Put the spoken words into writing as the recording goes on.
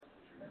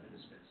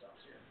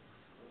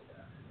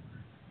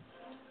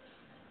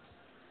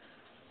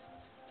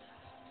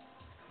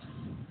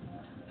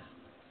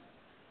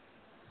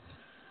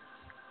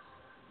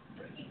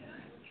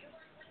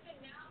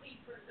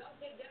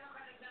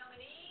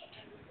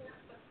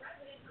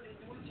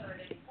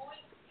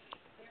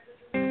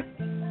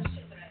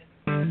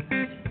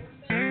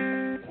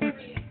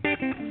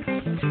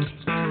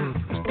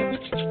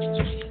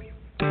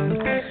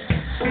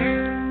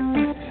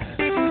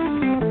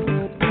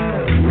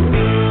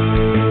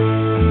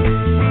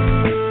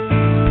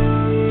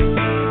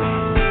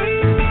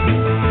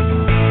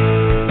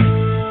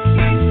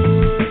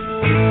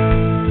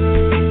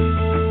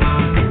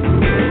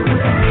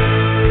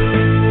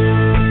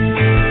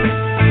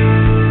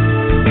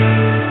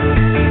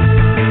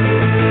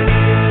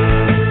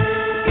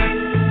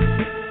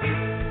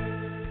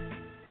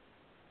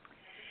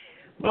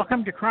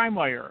Crime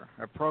Wire,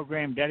 a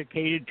program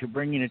dedicated to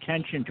bringing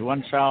attention to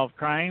unsolved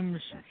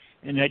crimes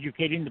and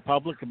educating the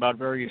public about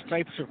various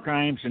types of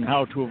crimes and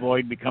how to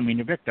avoid becoming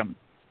a victim.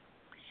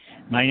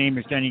 My name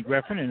is Denny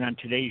Griffin, and on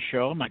today's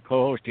show, my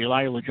co-host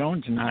Delilah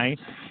Jones and I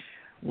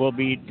will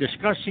be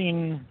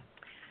discussing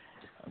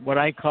what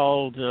I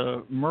called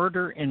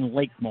Murder in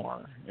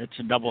Lakemore. It's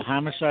a double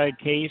homicide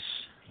case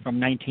from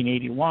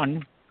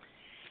 1981.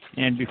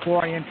 And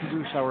before I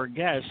introduce our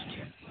guest,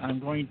 I'm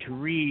going to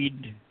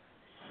read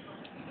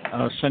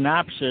a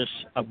synopsis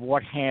of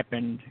what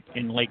happened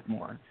in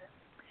Lakemore.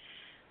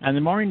 On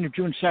the morning of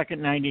June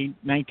 2nd,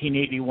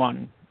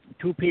 1981,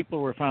 two people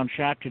were found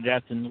shot to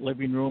death in the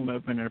living room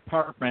of an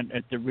apartment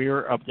at the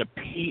rear of the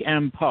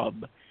PM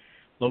Pub,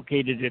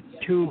 located at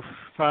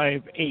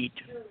 258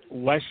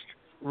 West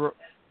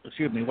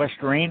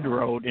Rand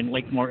Road in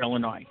Lakemore,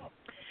 Illinois.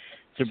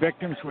 The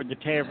victims were the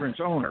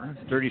tavern's owner,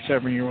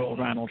 37-year-old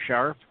Ronald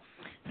Scharff,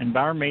 and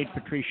barmaid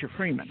Patricia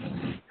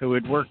Freeman, who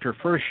had worked her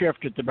first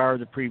shift at the bar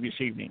the previous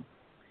evening.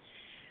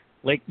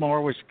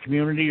 Lakemore was a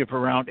community of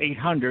around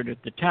 800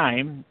 at the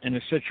time and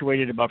is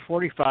situated about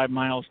 45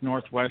 miles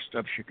northwest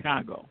of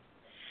Chicago.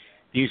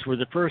 These were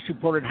the first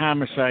reported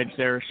homicides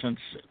there since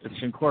its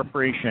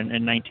incorporation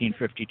in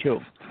 1952.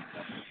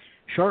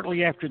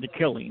 Shortly after the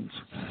killings,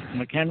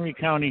 McHenry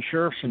County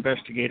Sheriff's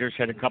investigators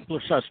had a couple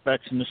of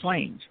suspects in the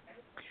slayings.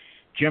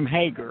 Jim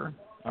Hager,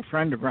 a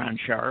friend of Ron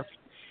Scharff,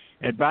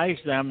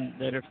 advised them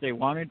that if they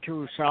wanted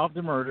to solve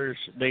the murders,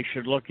 they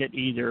should look at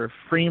either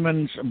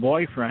Freeman's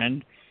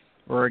boyfriend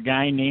or a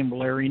guy named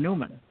Larry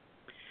Newman.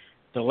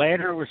 The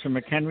latter was a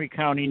McHenry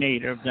County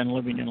native then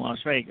living in Las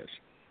Vegas.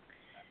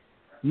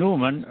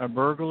 Newman, a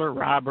burglar,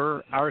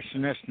 robber,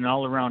 arsonist, and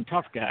all-around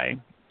tough guy,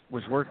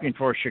 was working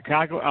for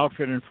Chicago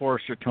outfit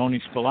enforcer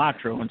Tony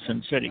Spilatro in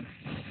Sin City.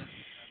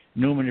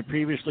 Newman had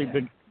previously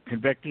been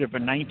convicted of a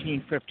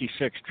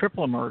 1956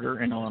 triple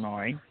murder in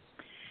Illinois,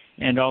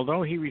 and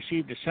although he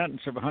received a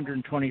sentence of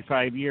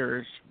 125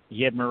 years,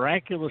 he had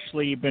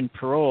miraculously been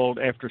paroled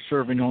after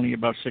serving only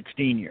about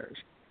 16 years.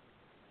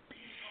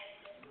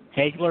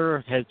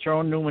 Hagler had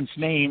thrown Newman's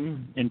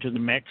name into the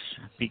mix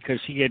because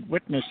he had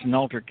witnessed an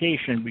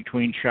altercation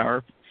between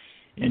Scharff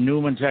and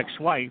Newman's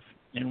ex-wife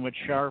in which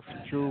Scharff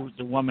threw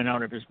the woman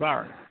out of his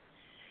bar.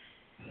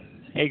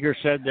 Hager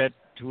said that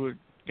to a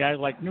guy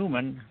like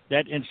Newman,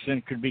 that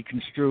incident could be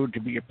construed to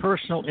be a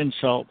personal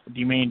insult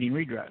demanding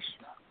redress.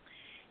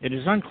 It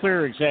is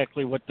unclear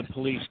exactly what the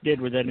police did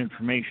with that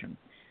information,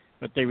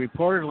 but they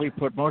reportedly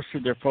put most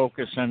of their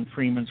focus on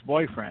Freeman's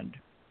boyfriend,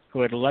 who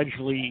had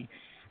allegedly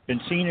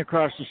been seen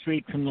across the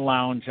street from the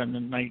lounge on the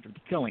night of the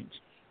killings.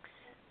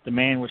 The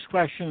man was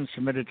questioned and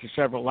submitted to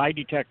several lie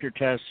detector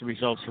tests, the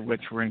results of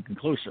which were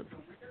inconclusive.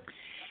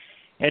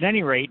 At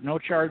any rate, no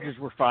charges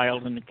were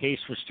filed, and the case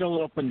was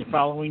still open the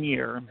following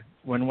year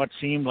when what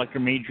seemed like a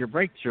major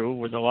breakthrough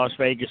with the Las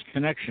Vegas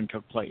connection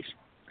took place.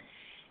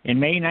 In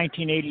May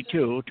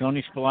 1982,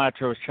 Tony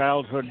Spilatro's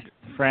childhood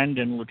friend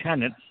and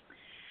lieutenant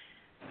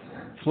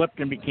flipped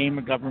and became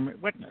a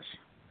government witness.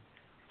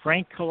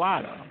 Frank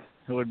Cullotta,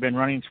 who had been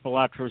running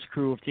Spilatro's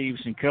crew of thieves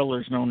and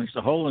killers known as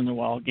the Hole in the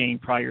Wall gang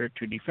prior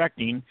to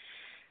defecting,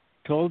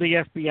 told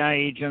the FBI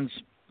agents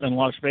and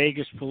Las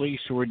Vegas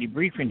police who were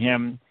debriefing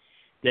him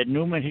that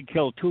Newman had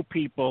killed two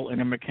people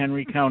in a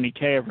McHenry County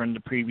tavern the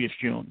previous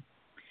June.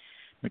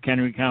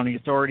 McHenry County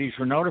authorities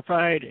were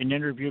notified and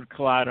interviewed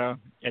Cullotta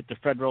at the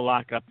federal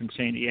lockup in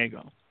San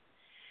Diego.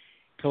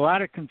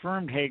 Cullotta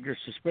confirmed Hager's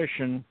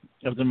suspicion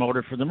of the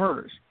motive for the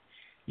murders.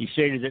 He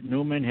stated that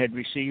Newman had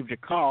received a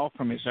call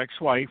from his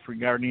ex-wife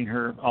regarding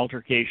her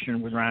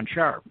altercation with Ron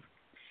Scharff.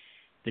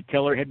 The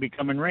killer had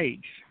become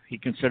enraged. He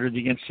considered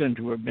the incident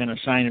to have been a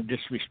sign of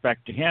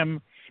disrespect to him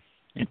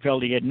and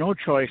felt he had no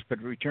choice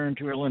but to return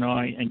to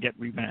Illinois and get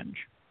revenge.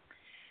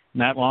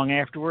 Not long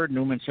afterward,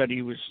 Newman said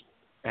he was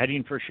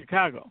heading for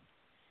Chicago.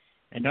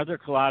 Another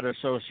Cullotta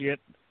associate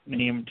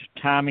named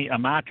Tommy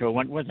Amato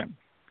went with him.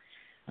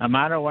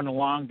 Amato went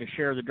along to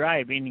share the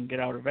driving and get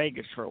out of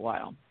Vegas for a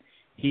while.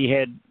 He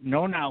had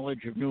no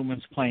knowledge of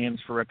Newman's plans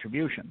for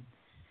retribution.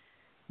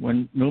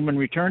 When Newman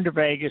returned to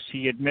Vegas,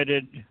 he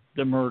admitted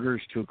the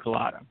murders to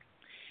Cullotta.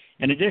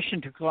 In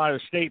addition to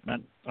Cullotta's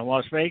statement, a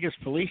Las Vegas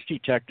police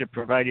detective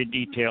provided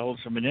details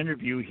of an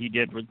interview he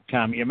did with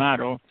Tommy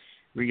Amato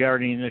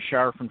regarding the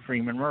Scharff and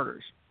Freeman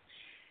murders.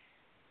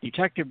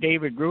 Detective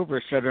David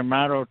Gruber said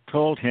Amato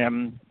told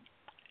him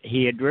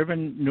he had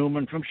driven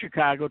Newman from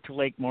Chicago to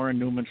Lakemore in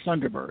Newman's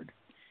Thunderbird.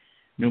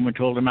 Newman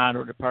told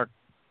Amato to park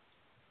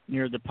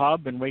near the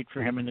pub and wait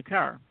for him in the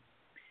car.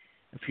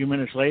 A few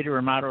minutes later,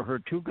 Amato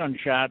heard two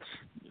gunshots,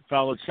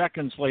 followed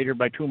seconds later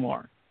by two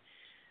more.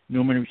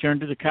 Newman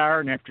returned to the car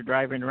and after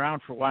driving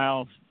around for a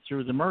while,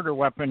 threw the murder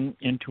weapon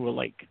into a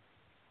lake.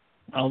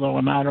 Although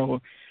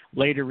Amato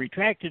later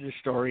retracted his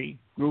story,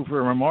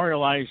 Gruber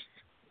memorialized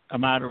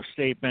Amato's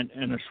statement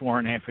in a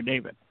sworn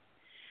affidavit.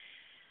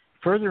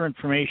 Further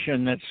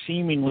information that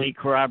seemingly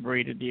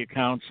corroborated the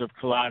accounts of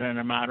Cullotta and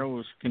Amato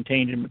was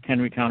contained in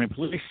McHenry County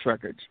police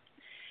records.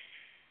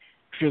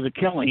 After the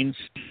killings,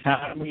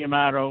 Tommy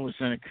Amato was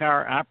in a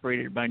car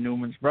operated by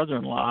Newman's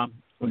brother-in-law,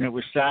 when it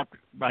was stopped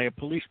by a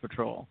police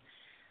patrol.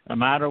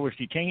 Amato was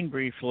detained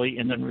briefly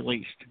and then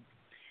released.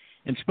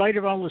 In spite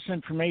of all this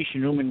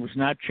information, Newman was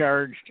not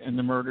charged and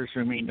the murders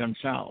remained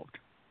unsolved.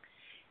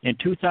 In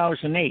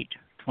 2008,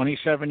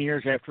 27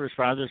 years after his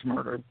father's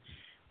murder,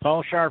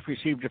 Paul Scharff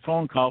received a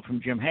phone call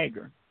from Jim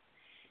Hager.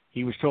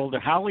 He was told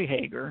that Holly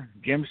Hager,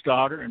 Jim's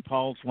daughter and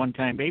Paul's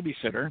one-time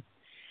babysitter,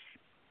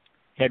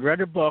 had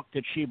read a book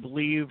that she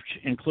believed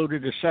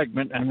included a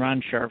segment on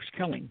Ron Scharff's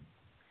killing.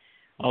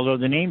 Although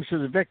the names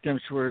of the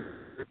victims were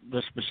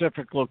the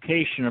specific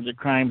location of the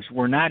crimes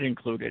were not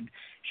included,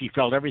 she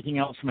felt everything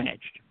else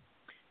matched.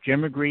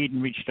 Jim agreed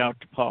and reached out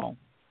to Paul.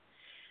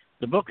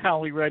 The book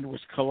Holly read was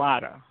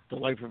Cullotta, The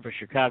Life of a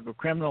Chicago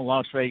Criminal,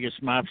 Las Vegas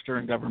Mobster,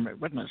 and Government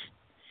Witness.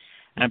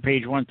 On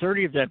page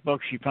 130 of that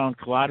book, she found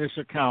Cullotta's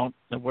account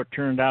of what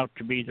turned out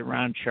to be the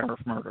Ron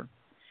Scharff murder.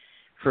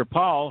 For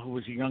Paul, who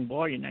was a young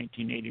boy in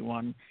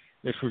 1981,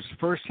 this was the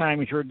first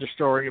time he heard the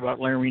story about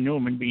Larry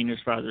Newman being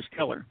his father's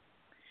killer.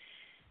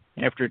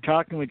 After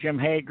talking with Jim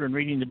Hager and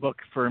reading the book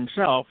for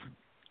himself,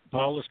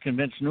 Paul was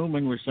convinced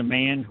Newman was the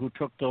man who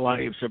took the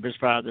lives of his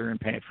father and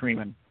Pat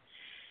Freeman.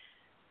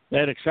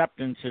 That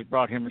acceptance has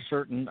brought him a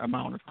certain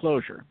amount of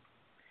closure.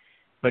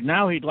 But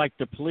now he'd like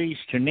the police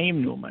to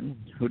name Newman,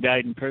 who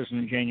died in prison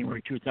in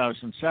January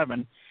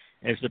 2007,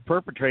 as the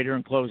perpetrator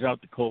and close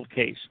out the cold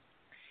case.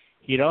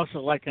 He'd also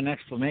like an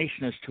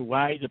explanation as to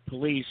why the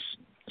police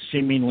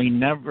seemingly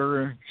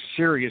never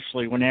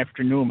seriously went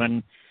after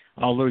Newman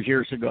all those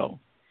years ago.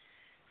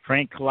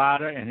 Frank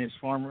Cullotta and his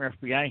former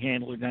FBI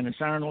handler, Dennis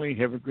Arnold,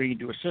 have agreed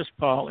to assist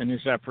Paul in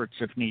his efforts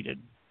if needed.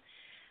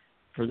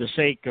 For the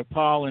sake of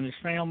Paul and his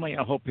family,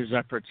 I hope his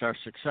efforts are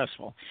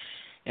successful.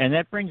 And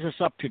that brings us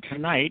up to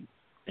tonight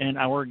and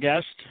our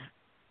guest,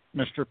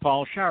 Mr.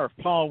 Paul Scharff.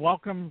 Paul,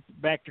 welcome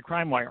back to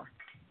Crime Wire.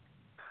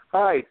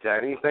 Hi,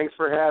 Danny. Thanks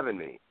for having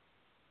me.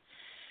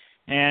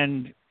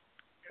 And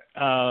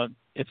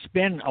it's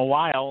been a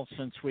while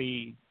since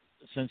we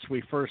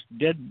first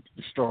did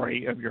the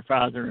story of your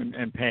father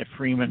and Pat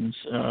Freeman's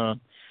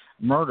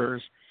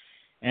murders,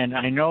 and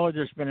I know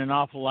there's been an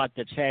awful lot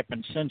that's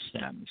happened since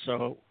then.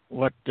 So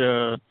what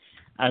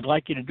I'd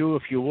like you to do,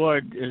 if you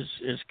would,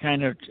 is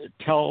kind of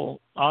tell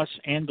us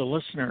and the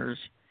listeners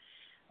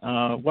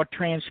what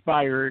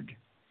transpired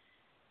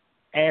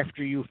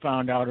after you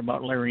found out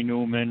about Larry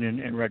Newman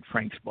and read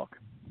Frank's book.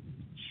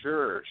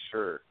 Sure.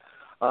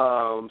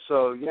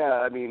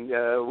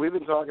 We've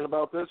been talking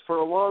about this for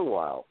a long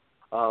while.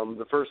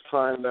 The first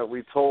time that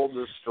we told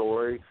this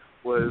story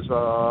was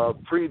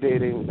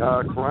predating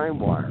Crime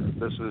Wire.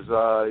 This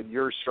was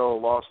your show,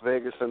 Las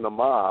Vegas and the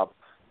Mob,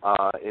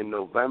 in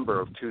November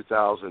of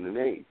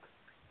 2008.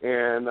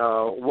 And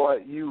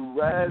what you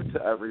read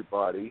to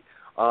everybody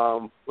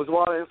was a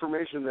lot of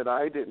information that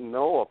I didn't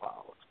know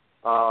about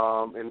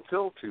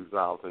until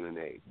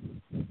 2008.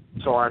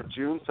 So on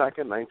June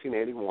 2nd,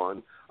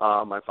 1981,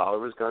 my father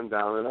was gunned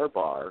down in our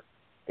bar.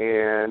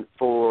 And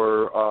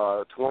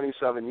for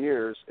 27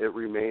 years, it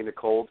remained a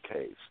cold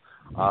case.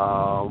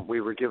 We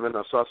were given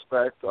a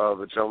suspect of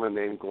a gentleman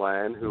named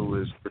Glenn, who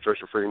was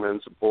Patricia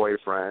Freeman's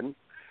boyfriend,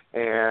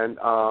 and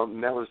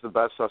that was the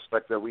best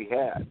suspect that we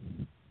had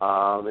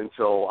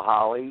until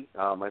Holly,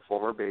 my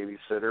former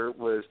babysitter,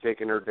 was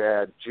taking her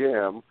dad,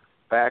 Jim,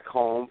 back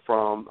home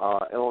from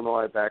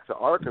Illinois back to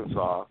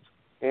Arkansas,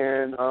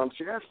 and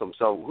she asked him,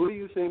 so who do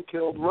you think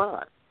killed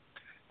Ron?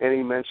 And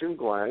he mentioned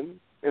Glenn.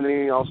 And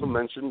then he also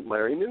mentioned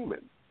Larry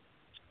Newman.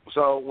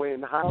 So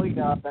when Holly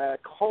got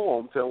back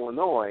home to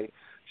Illinois,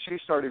 she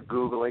started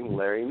Googling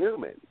Larry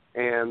Newman.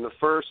 And the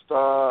first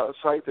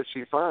site that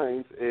she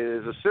finds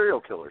is a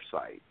serial killer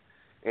site.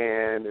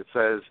 And it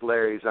says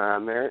Larry's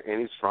on there, and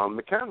he's from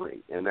McHenry,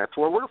 and that's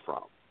where we're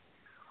from.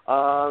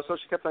 So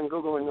she kept on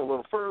Googling a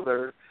little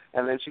further,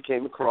 and then she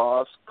came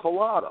across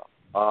Cullotta,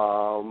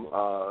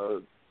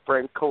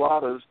 Frank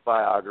Cullotta's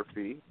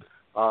biography.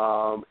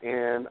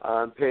 And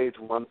on page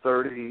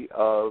 130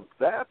 of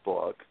that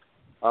book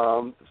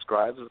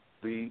describes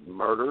the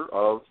murder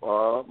of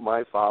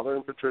my father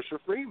and Patricia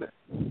Freeman.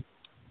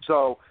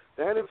 So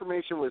that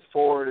information was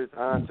forwarded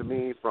on to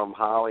me from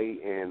Holly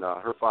and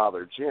her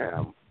father,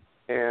 Jim.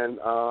 And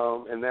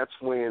that's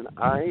when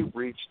I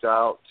reached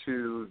out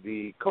to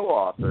the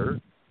co-author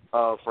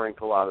of Frank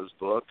Cullotta's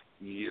book,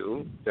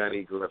 you,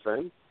 Denny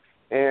Griffin.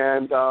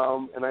 And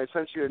I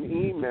sent you an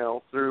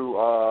email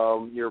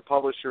through your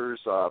publisher's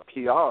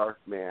PR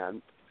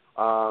man,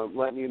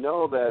 letting you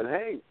know that,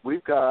 hey,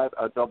 we've got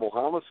a double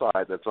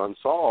homicide that's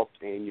unsolved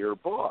in your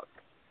book.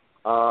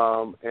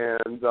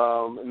 And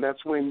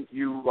that's when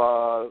you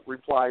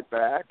replied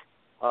back,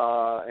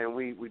 and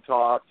we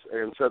talked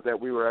and said that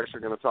we were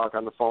actually going to talk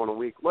on the phone a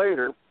week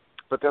later.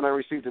 But then I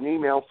received an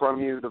email from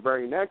you the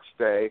very next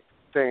day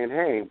saying,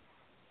 hey,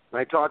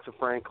 I talked to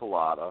Frank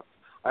Cullotta.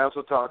 I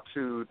also talked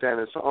to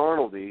Dennis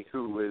Arnold,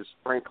 who is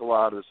Frank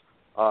Cullotta's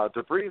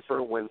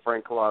debriefer when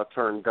Frank Cullotta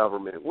turned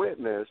government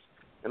witness,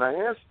 and I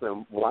asked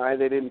them why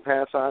they didn't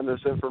pass on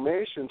this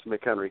information to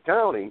McHenry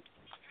County,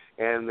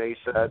 and they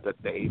said that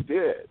they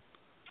did.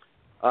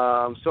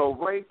 So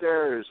right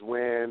there is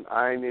when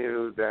I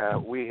knew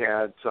that we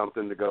had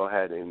something to go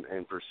ahead and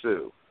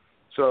pursue.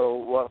 So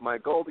what my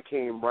goal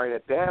became right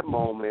at that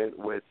moment,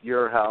 with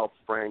your help,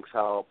 Frank's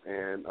help,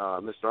 and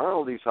Mr.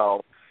 Arnoldy's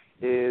help,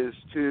 is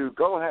to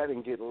go ahead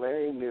and get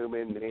Larry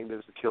Newman named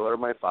as the killer of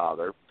my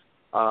father,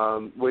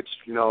 which,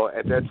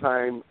 at that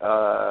time,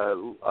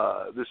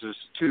 this is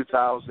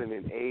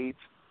 2008,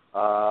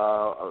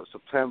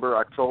 September,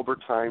 October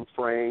time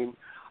frame.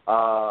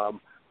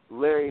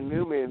 Larry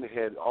Newman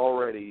had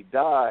already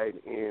died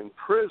in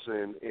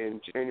prison in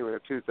January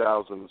of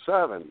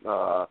 2007,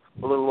 a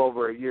little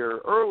over a year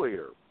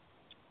earlier.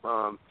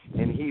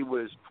 And he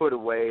was put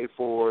away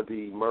for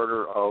the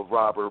murder of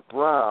Robert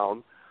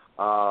Brown,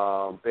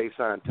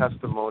 based on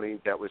testimony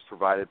that was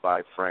provided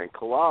by Frank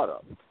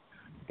Cullotta.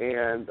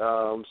 And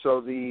so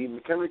the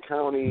McHenry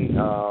County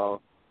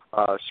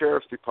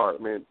Sheriff's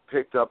Department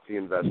picked up the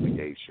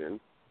investigation,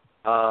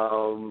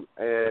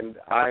 and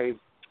I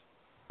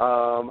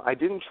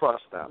didn't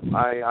trust them.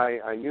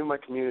 I knew my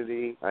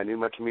community. I knew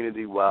my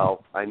community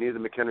well. I knew the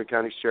McHenry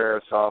County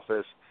Sheriff's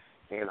Office,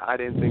 and I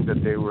didn't think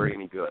that they were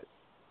any good.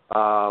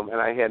 And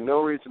I had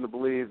no reason to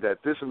believe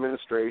that this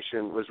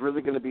administration was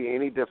really going to be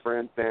any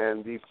different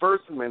than the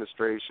first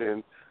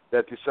administration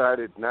that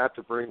decided not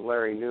to bring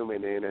Larry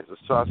Newman in as a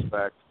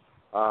suspect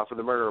for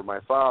the murder of my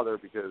father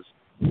because,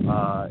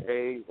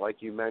 like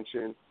you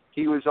mentioned,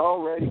 he was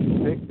already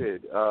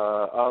convicted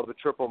of a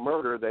triple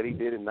murder that he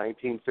did in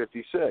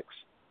 1956.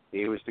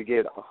 He was to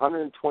get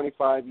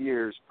 125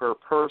 years per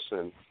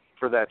person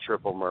for that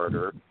triple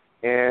murder,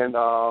 and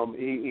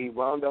he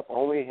wound up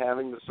only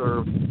having to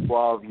serve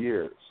 12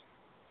 years.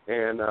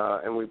 And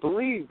we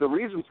believe the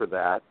reason for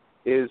that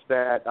is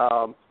that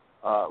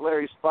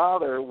Larry's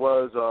father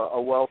was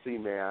a wealthy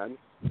man,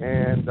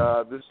 and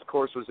this, of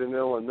course, was in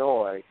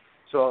Illinois.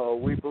 So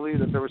we believe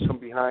that there were some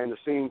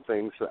behind-the-scenes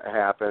things that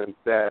happened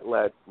that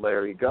let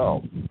Larry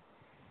go.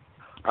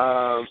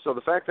 So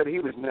the fact that he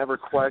was never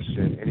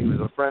questioned, and he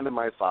was a friend of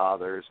my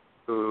father's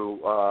who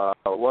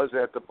was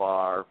at the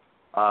bar,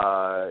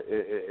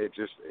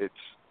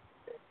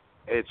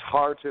 it's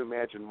hard to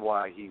imagine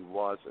why he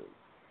wasn't.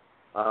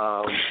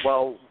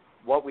 Well,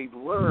 what we've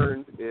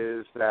learned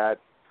is that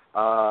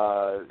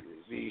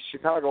the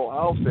Chicago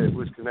outfit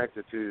was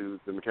connected to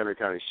the McHenry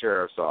County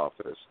Sheriff's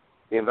Office.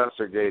 The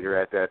investigator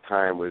at that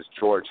time was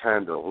George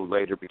Hendel, who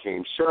later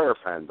became Sheriff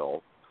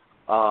Hendel.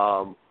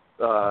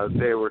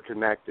 They were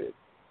connected.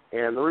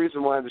 And the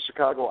reason why the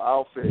Chicago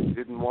outfit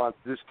didn't want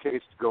this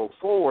case to go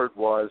forward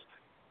was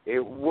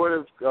it would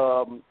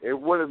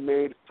have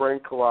made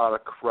Frank Cullotta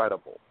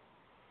credible.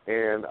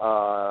 And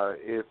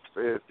if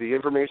the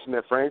information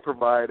that Frank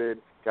provided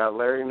got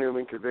Larry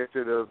Newman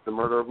convicted of the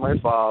murder of my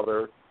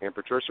father and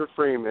Patricia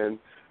Freeman,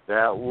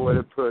 that would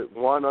have put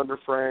one under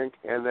Frank,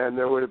 and then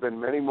there would have been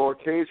many more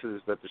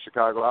cases that the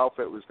Chicago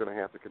outfit was going to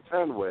have to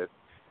contend with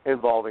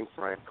involving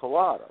Frank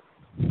Cullotta.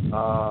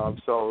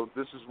 So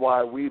this is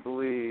why we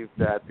believe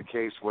that the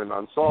case went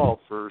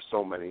unsolved for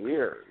so many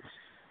years.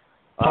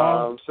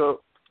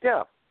 So,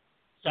 yeah.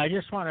 I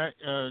just want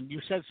to, you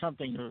said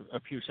something a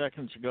few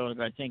seconds ago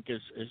that I think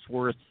is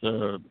worth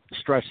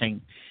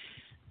stressing.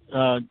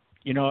 A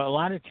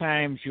lot of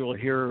times you'll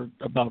hear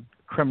about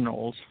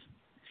criminals,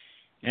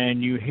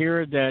 and you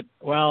hear that,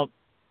 well,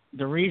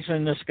 the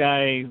reason this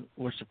guy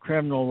was a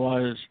criminal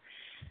was,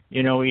 he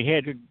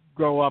had to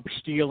grow up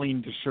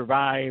stealing to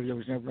survive. There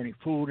was never any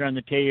food on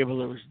the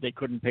table. They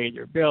couldn't pay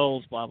their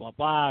bills, blah, blah,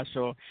 blah.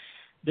 So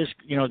this,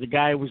 the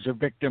guy was a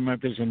victim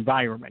of his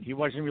environment. He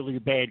wasn't really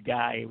a bad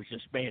guy. It was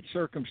just bad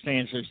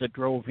circumstances that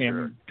drove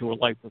him to a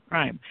life of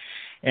crime.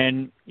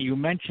 And you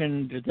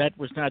mentioned that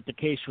was not the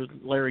case with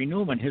Larry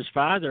Newman. His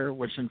father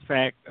was, in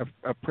fact,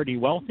 a pretty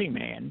wealthy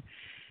man.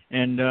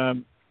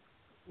 And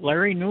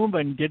Larry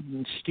Newman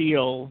didn't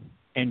steal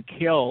and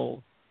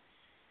kill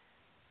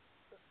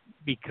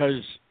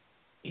because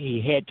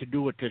he had to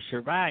do it to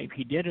survive.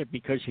 He did it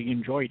because he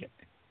enjoyed it.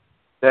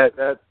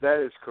 That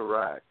is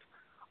correct.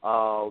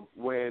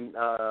 When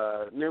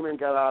Newman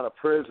got out of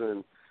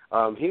prison,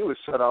 he was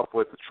set up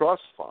with a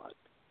trust fund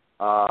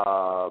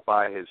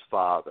by his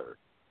father.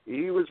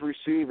 He was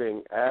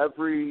receiving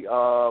every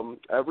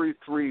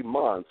 3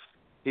 months.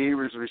 He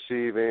was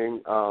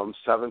receiving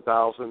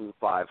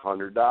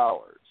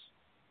 $7,500.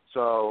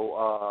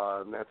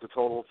 So that's a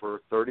total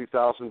for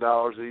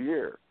 $30,000 a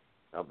year.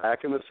 Now,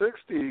 back in the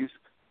 60s,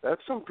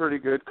 that's some pretty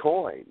good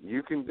coin.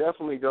 You can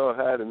definitely go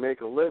ahead and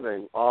make a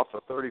living off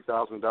of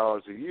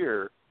 $30,000 a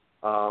year.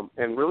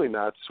 And really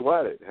not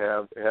sweat it.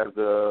 Have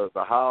the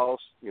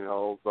house,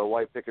 the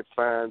white picket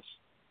fence,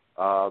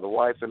 the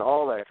wife, and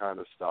all that kind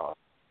of stuff.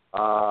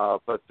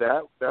 But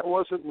that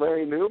wasn't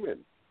Larry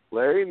Newman.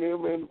 Larry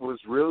Newman was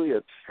really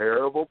a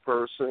terrible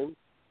person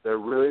that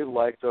really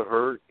liked to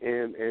hurt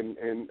and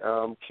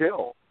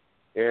kill,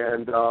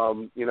 and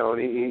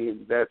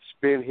that's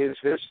been his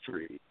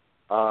history.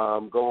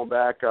 Going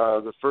back,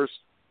 the first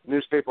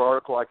newspaper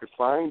article I could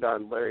find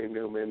on Larry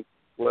Newman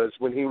was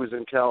when he was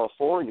in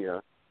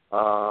California.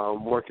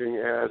 Working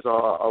as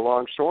a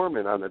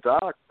longshoreman on the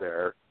dock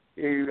there.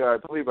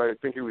 I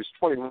think he was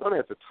 21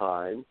 at the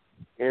time,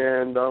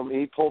 and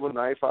he pulled a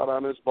knife out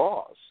on his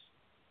boss.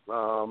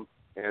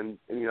 And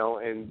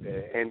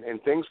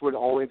things would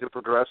only to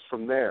progress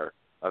from there.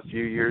 A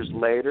few years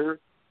later,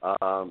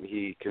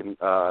 he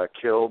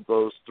killed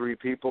those 3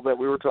 people that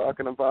we were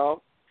talking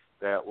about.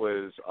 That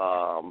was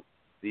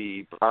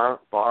the bar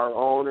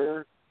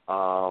owner,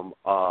 one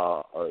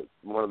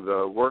of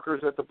the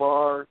workers at the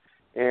bar,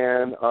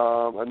 and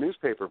a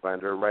newspaper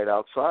vendor right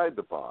outside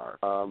the bar.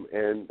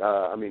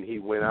 He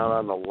went out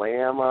on the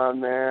lam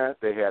on that.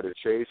 They had to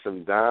chase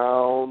him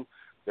down.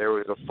 There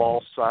was a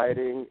false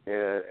sighting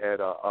at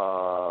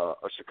a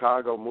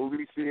Chicago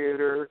movie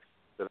theater.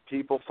 The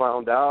people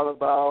found out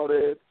about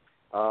it.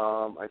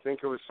 I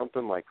think it was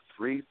something like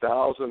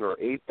 3,000 or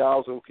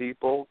 8,000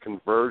 people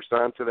converged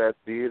onto that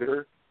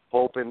theater,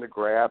 hoping to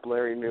grab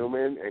Larry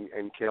Newman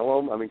and kill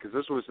him. Because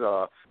this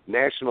was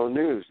national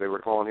news. They were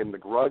calling him the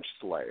Grudge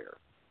Slayer.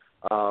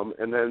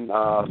 And then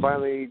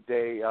finally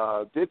they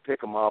did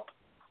pick him up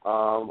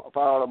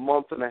about a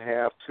month and a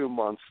half, 2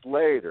 months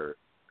later.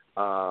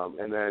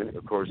 And then,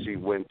 of course, he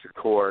went to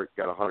court,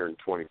 got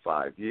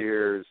 125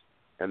 years,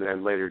 and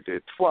then later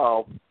did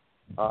 12.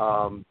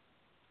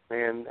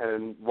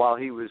 And while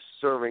he was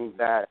serving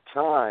that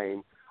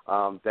time,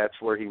 that's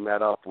where he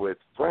met up with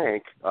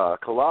Frank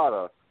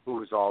Cullotta, who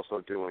was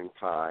also doing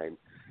time.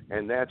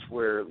 And that's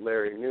where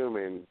Larry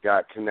Newman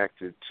got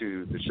connected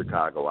to the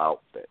Chicago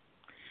outfit.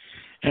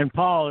 And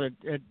Paul,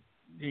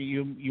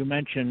 you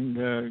mentioned,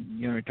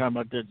 talking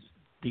about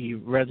the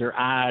rather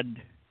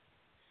odd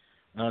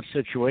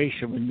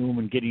situation with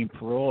Newman getting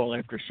parole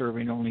after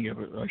serving only a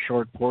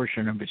short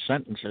portion of his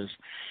sentences.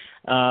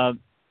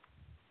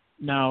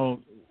 Now,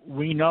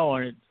 we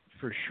know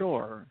for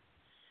sure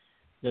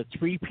that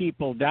 3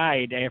 people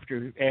died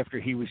after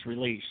he was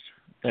released.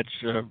 That's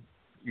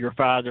your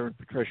father,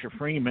 Patricia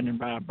Freeman, and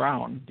Bob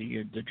Brown,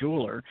 the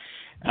jeweler.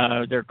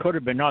 There could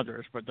have been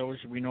others, but those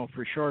we know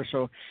for sure.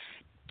 So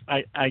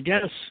I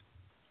guess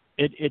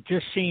it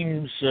just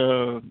seems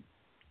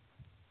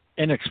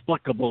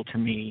inexplicable to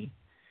me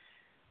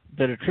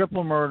that a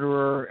triple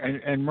murderer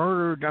and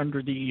murdered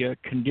under the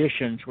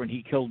conditions when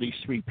he killed these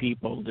 3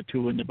 people, the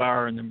 2 in the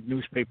bar and the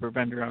newspaper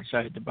vendor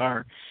outside the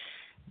bar,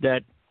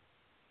 that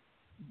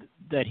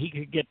he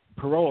could get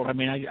paroled.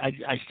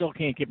 I still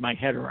can't get my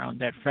head around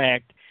that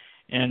fact,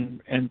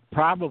 and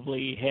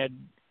probably had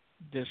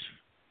this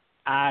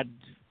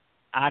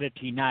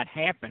oddity not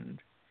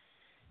happened,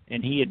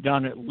 and he had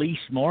done at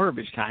least more of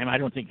his time. I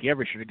don't think he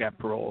ever should have got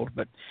paroled,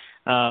 but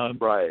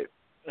right.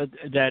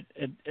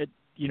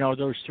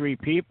 Those 3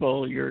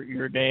 people,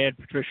 your dad,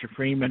 Patricia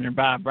Freeman, and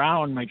Bob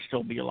Brown might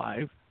still be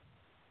alive.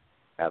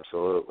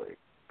 Absolutely.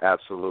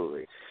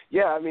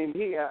 Yeah,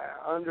 he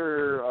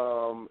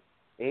under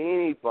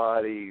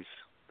anybody's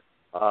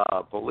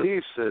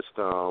belief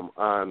system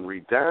on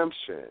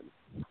redemption,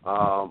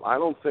 I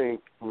don't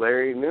think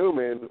Larry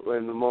Newman,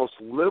 in the most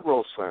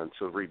liberal sense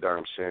of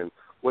redemption,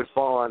 would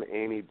fall on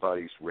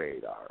anybody's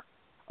radar.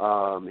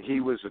 He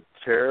was a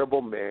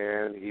terrible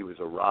man. He was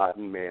a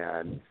rotten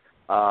man.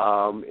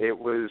 It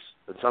was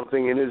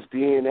something in his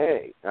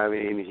DNA.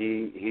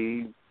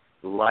 He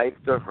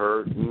liked to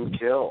hurt and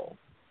kill.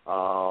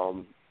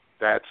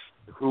 That's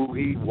who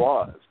he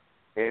was.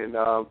 And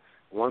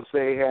once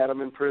they had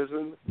him in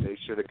prison, they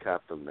should have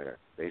kept him there.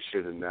 They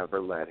should have never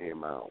let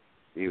him out.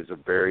 He was a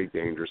very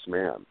dangerous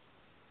man.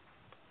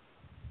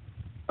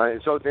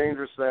 And so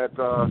dangerous that,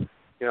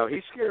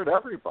 he scared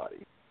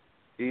everybody.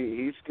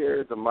 He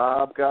scared the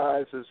mob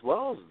guys as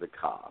well as the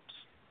cops.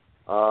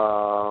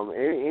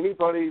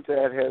 Anybody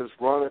that has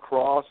run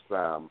across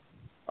them,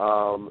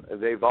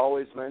 they've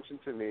always mentioned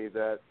to me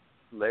that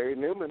Larry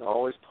Newman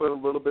always put a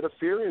little bit of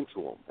fear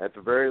into them, at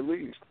the very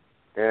least.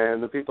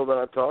 And the people that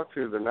I've talked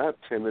to, they're not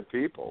timid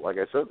people. Like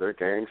I said, they're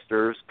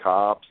gangsters,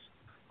 cops.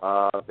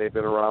 They've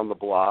been around the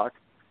block.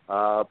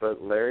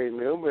 But Larry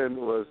Newman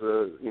was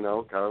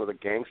kind of the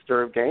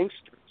gangster of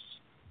gangsters.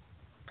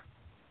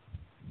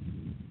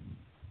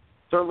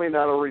 Certainly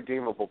not a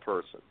redeemable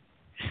person.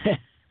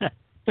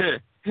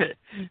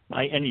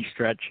 By any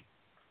stretch.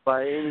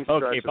 By any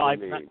stretch okay, of Paul,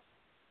 the means.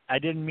 I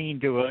didn't mean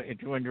to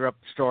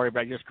interrupt the story, but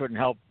I just couldn't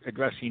help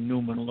addressing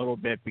Newman a little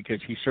bit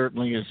because he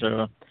certainly is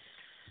a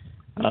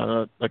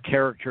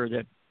character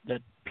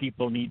that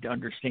people need to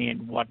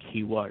understand what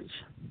he was.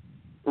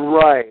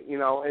 Right, and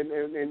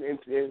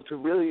to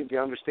really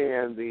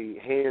understand the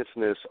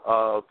heinousness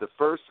of the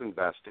first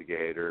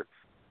investigator,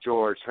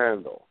 George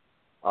Hendel.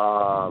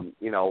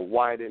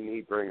 Why didn't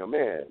he bring him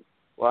in?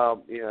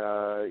 Well, he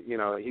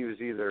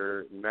was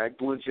either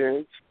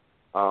negligent,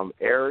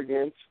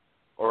 arrogant,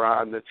 or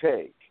on the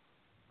take.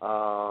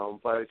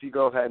 But if you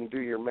go ahead and do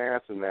your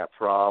math in that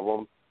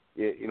problem,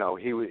 he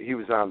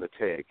was on the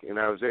take. And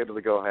I was able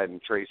to go ahead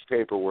and trace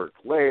paperwork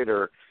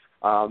later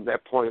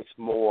that points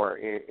more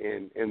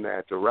in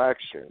that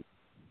direction.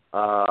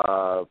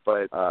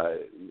 But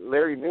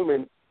Larry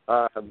Newman,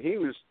 he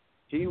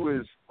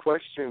was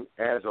questioned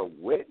as a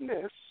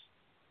witness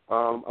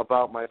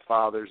about my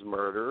father's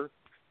murder.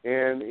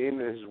 And in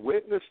his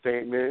witness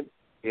statement,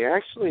 he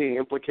actually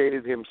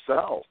implicated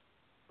himself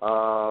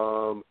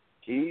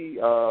he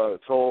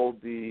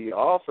told the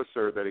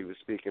officer that he was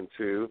speaking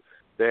to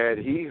that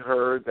he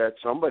heard that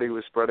somebody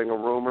was spreading a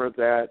rumor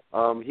that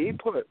he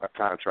put a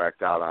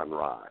contract out on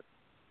Ron,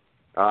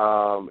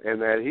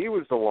 and that he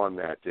was the one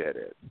that did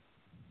it.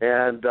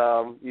 And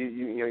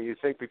you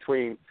think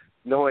between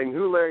knowing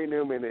who Larry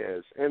Newman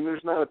is, and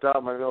there's not a doubt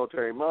in my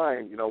military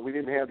mind, we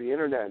didn't have the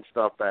internet and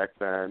stuff back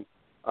then,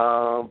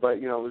 but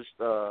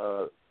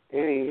there's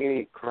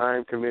any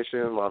crime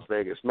commission, Las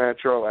Vegas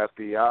Metro,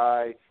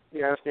 FBI,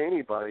 you ask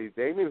anybody,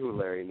 they knew who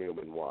Larry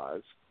Newman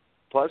was.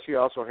 Plus, he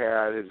also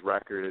had his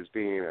record as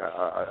being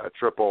a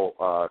triple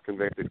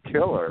convicted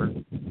killer,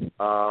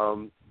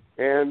 and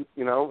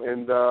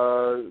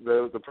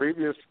the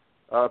previous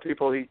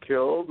people he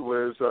killed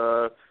was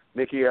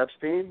Mickey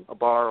Epstein, a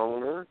bar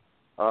owner,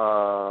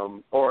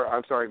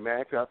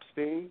 Max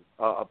Epstein,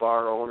 a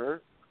bar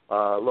owner,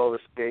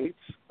 Lois Gates,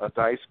 a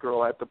dice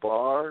girl at the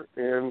bar,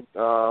 and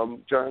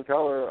John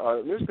Keller,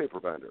 a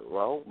newspaper vendor.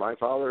 Well, my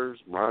father's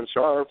Ron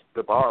Scharff,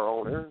 the bar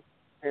owner,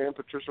 and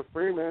Patricia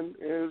Freeman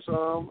is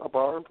a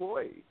bar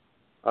employee.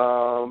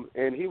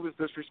 And he was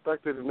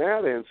disrespected in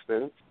that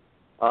instance.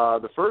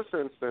 The first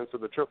instance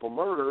of the triple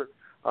murder,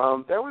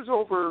 that was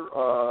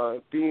over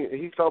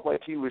he felt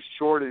like he was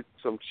shorted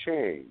some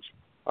change,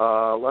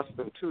 less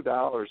than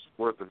 $2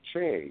 worth of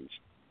change,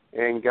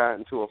 and got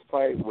into a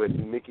fight with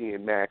Mickey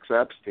and Max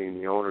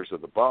Epstein, the owners of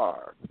the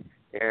bar.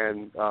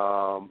 And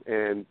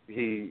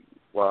he,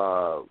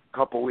 a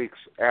couple weeks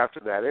after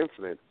that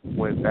incident,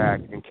 went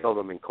back and killed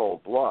him in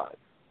cold blood.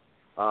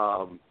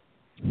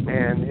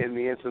 And in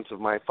the instance of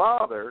my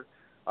father,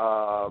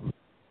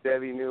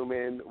 Debbie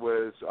Newman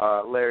was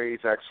Larry's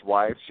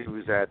ex-wife. She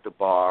was at the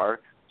bar.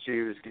 She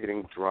was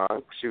getting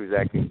drunk. She was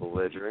acting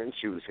belligerent.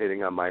 She was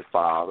hitting on my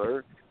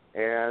father.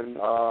 And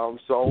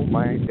so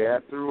my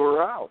dad threw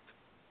her out.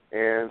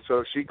 And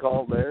so she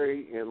called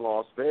Larry in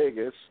Las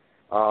Vegas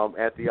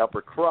at the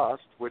Upper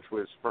Crust, which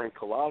was Frank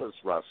Cullotta's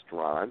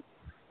restaurant,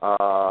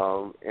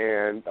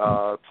 and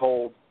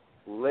told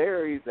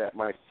Larry that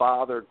my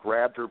father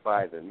grabbed her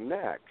by the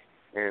neck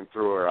and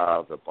threw her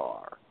out of the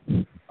bar.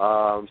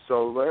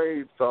 So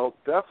Larry felt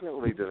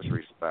definitely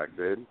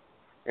disrespected,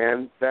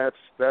 and that's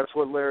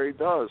what Larry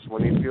does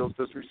when he feels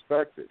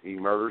disrespected. He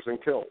murders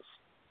and kills.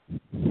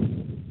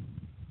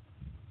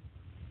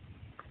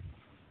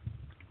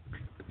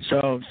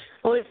 So,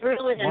 well, it's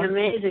really an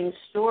amazing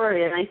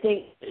story, and I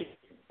think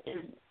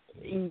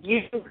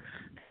you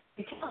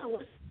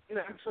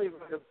actually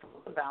wrote a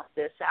book about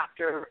this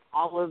after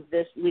all of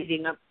this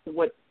leading up to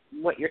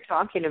what you're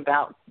talking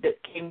about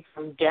that came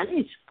from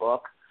Denny's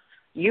book.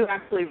 You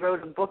actually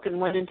wrote a book and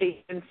went into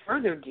even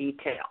further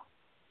detail.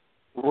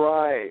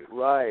 Right.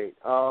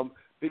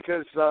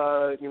 Because,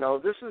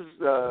 this is,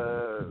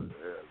 the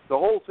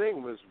whole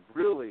thing was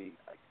really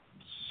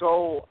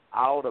so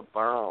out of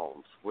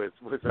bounds with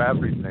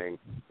everything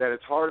that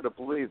it's hard to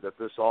believe that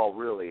this all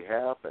really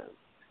happened.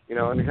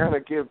 And to kind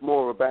of give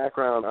more of a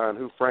background on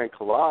who Frank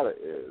Cullotta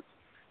is,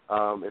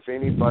 if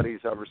anybody's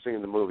ever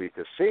seen the movie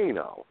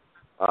Casino,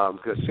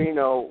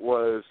 Casino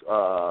was,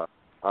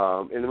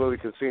 in the movie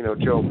Casino,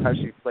 Joe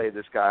Pesci played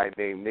this guy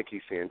named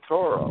Nicky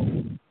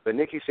Santoro. But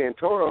Nicky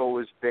Santoro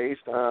was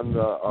based on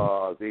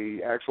the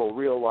actual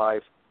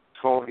real-life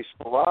Tony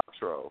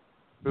Spilotro,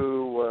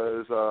 who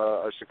was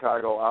a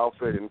Chicago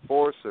outfit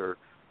enforcer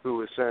who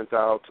was sent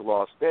out to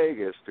Las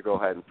Vegas to go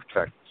ahead and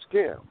protect the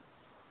skim.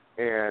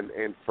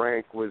 And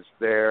Frank was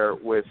there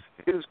with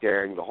his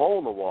gang, the Hole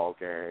in the Wall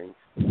gang,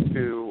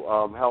 to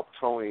help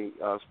Tony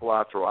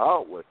Spilotro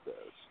out with this.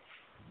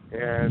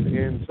 And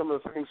in some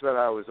of the things that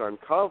I was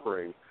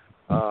uncovering,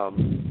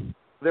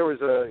 there was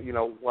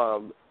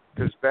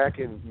because back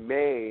in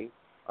May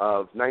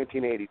of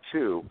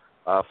 1982,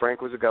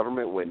 Frank was a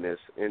government witness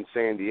in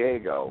San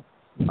Diego.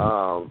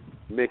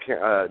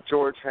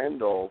 George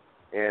Hendel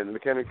and the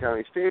McHenry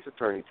County State's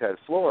Attorney Ted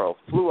Floro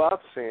flew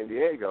out to San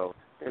Diego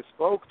and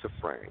spoke to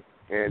Frank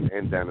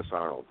and Dennis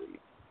Arnoldy.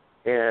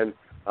 And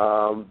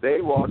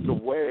they walked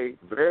away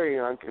very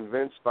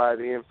unconvinced by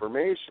the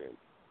information.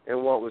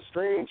 And what was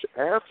strange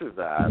after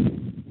that,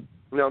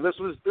 this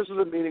was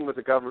a meeting with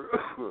the government.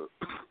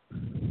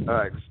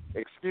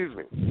 Excuse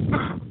me,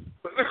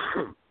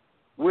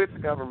 with the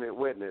government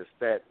witness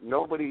that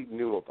nobody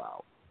knew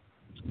about,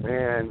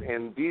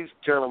 and these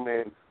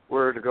gentlemen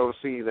were to go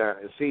see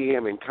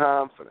him in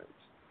confidence,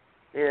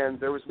 and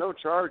there was no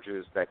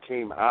charges that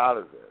came out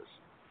of this.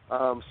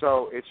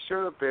 So it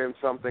should have been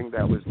something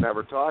that was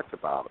never talked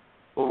about.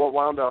 But what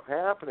wound up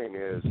happening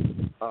is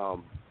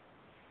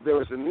there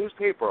was a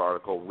newspaper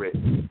article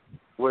written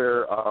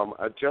where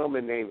a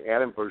gentleman named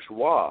Adam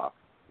Bourgeois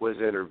was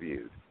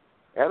interviewed.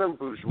 Adam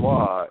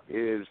Bourgeois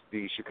is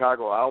the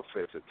Chicago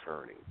Outfits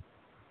attorney.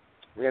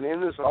 And in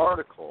this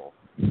article,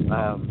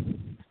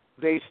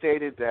 they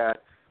stated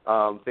that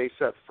they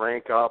set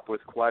Frank up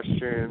with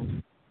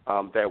questions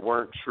that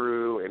weren't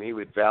true, and he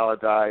would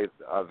validate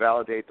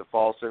the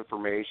false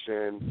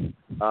information.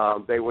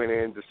 They went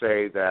in to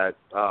say that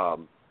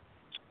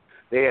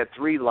they had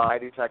 3 lie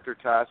detector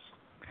tests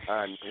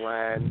on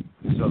Glenn,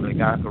 so they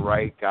got the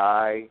right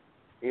guy.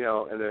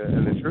 And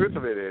the truth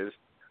of it is,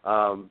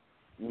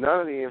 none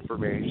of the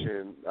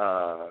information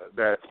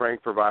that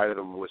Frank provided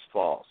him was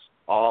false.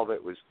 All of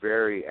it was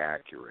very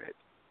accurate.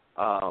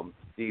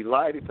 The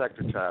lie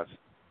detector test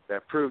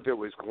that proved it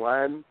was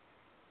Glenn,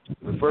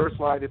 the first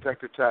lie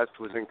detector test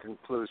was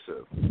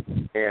inconclusive,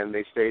 and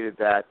they stated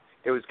that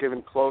it was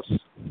given close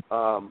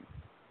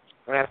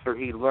after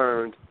he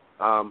learned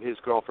his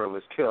girlfriend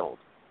was killed.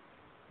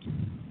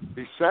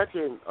 The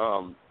second,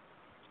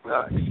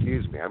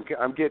 excuse me,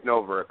 I'm getting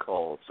over a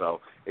cold, so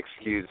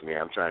excuse me,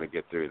 I'm trying to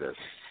get through this.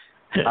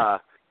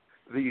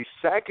 The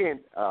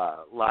second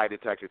lie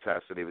detector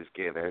test that he was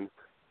given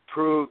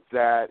proved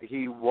that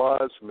he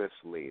was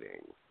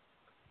misleading.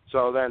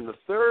 So then the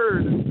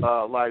third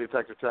lie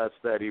detector test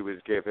that he was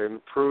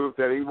given proved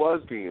that he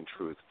was being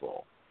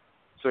truthful.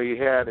 So you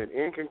had an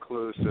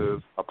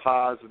inconclusive, a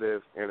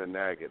and a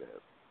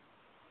negative.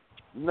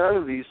 None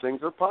of these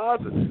things are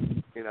positive,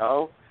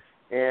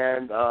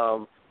 And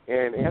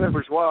Anna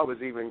Bourgeois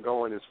was even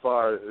going as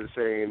far as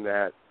saying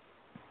that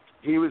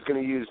he was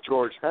going to use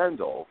George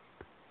Hendel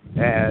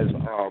as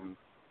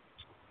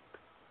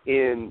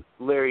in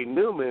Larry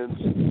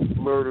Newman's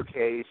murder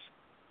case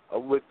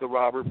with the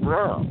Robert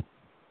Brown.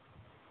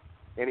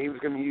 And he was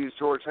going to use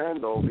George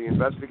Hendel, the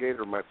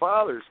investigator of my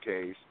father's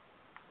case,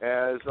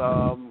 as,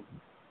 what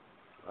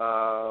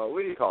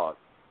do you call it,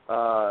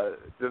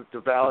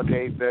 to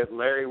validate that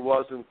Larry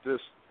wasn't this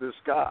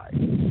guy.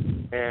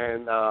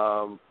 And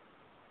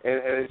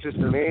it's just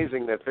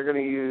amazing that they're going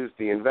to use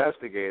the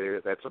investigator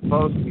that's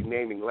supposed to be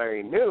naming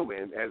Larry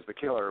Newman as the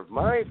killer of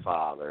my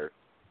father.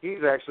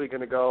 He's actually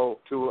going to go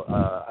to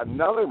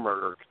another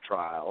murder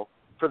trial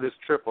for this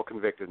triple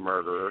convicted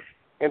murderer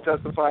and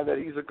testify that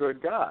he's a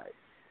good guy.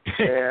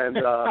 And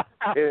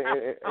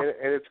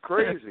it's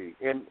crazy.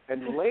 And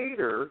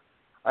later,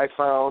 I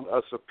found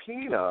a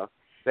subpoena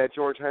that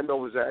George Hendel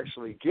was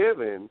actually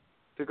given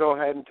to go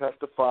ahead and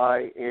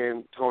testify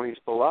in Tony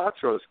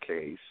Spilatro's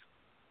case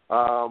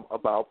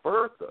about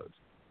Bertha's.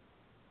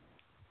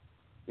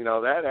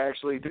 That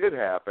actually did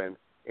happen.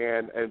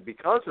 And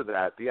because of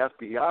that, the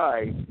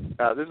FBI,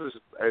 this was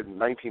in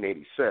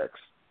 1986,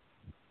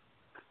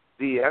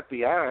 the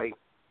FBI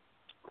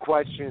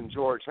questioned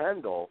George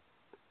Hendel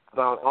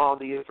about all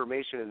the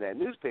information in that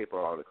newspaper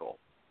article.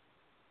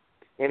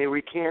 And he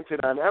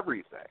recanted on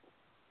everything.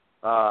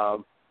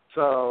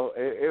 So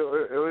it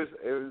was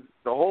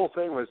the whole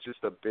thing was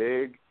just a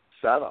big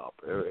setup.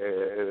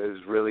 It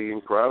was really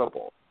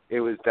incredible. It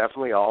was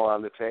definitely all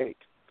on the tape.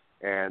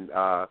 And,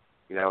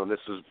 and this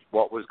is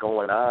what was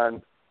going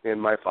on in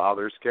my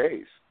father's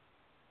case.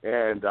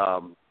 And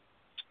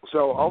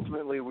so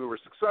ultimately we were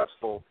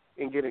successful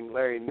in getting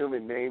Larry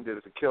Newman named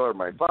as the killer of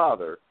my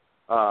father.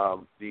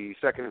 The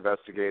second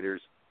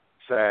investigators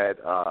said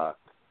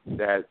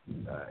that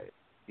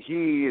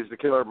he is the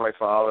killer of my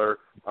father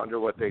under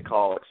what they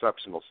call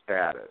exceptional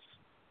status.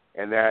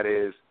 And that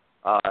is,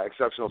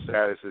 exceptional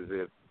status is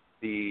if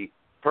the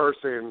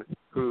person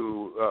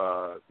who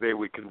they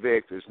would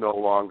convict is no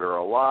longer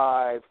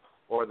alive,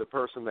 or the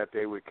person that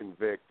they would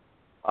convict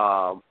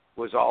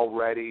was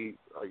already,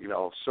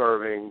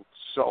 serving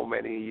so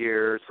many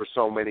years for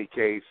so many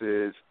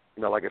cases,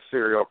 like a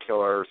serial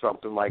killer or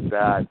something like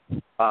that,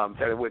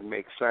 that it wouldn't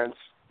make sense,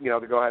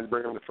 to go ahead and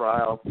bring him to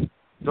trial.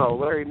 So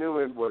Larry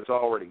Newman was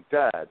already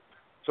dead.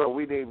 So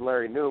we named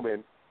Larry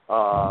Newman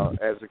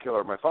as the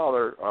killer of my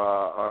father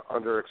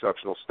under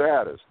exceptional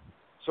status.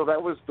 So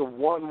that was the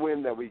one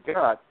win that we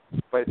got,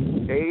 but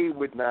they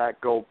would not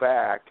go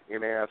back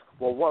and ask,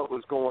 well, what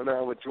was going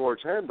on with George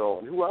Hendel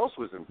and who else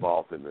was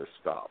involved in this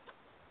stuff?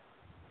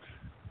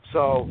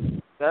 So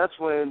that's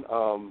when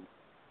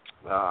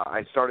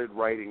I started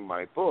writing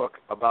my book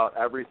about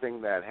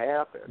everything that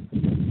happened.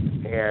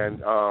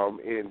 And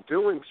in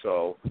doing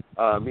so,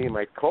 me and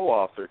my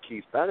co-author,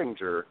 Keith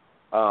Bettinger,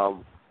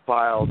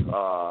 filed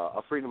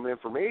a Freedom of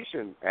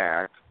Information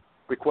Act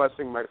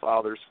requesting my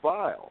father's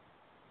file.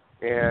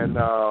 And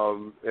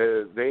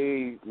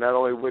they not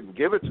only wouldn't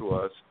give it to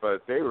us,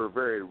 but they were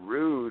very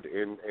rude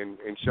in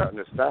shutting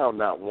us down,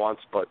 not once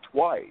but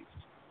twice.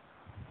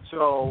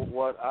 So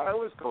what I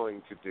was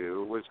going to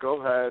do was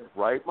go ahead,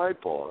 write my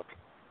book,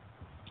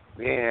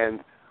 and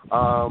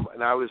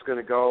I was going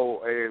to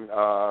go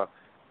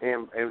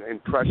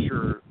and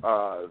pressure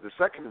the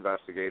second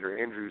investigator,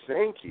 Andrew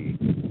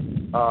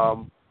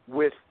Zanke,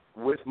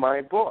 with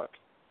my book.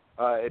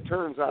 It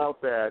turns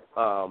out that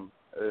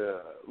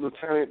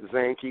Lieutenant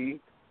Zanke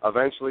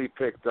eventually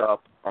picked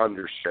up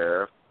under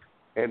sheriff,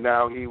 and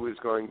now he was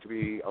going to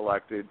be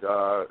elected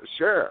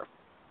sheriff.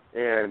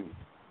 And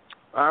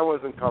I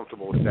wasn't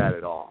comfortable with that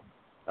at all.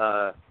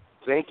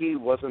 Zanke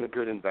wasn't a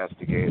good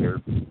investigator.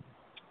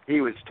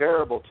 He was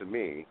terrible to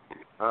me.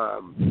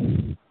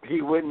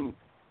 He wouldn't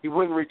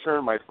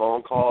return my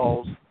phone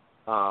calls.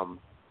 I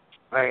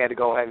had to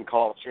go ahead and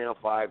call Channel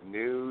 5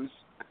 News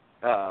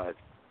to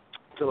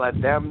let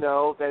them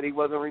know that he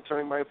wasn't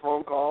returning my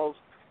phone calls,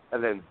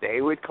 and then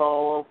they would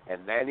call him,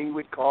 and then he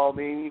would call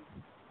me.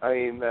 I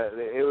mean,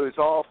 it was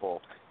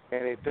awful,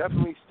 and it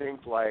definitely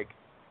seemed like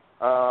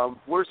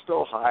we're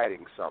still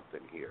hiding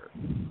something here,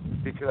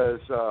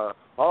 because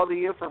all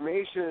the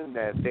information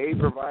that they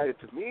provided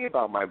to me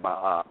about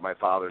my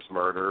father's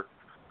murder,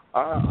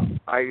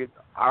 I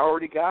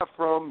already got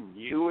from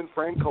you and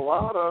Frank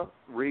Cullotta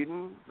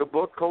reading the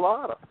book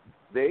Cullotta.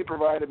 They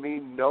provided me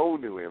no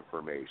new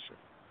information.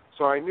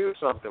 So I knew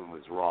something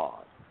was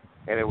wrong.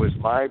 And it was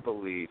my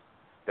belief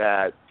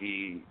that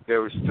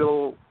there were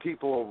still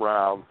people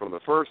around from the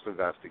first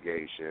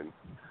investigation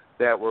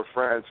that were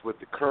friends with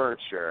the current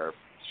Sheriff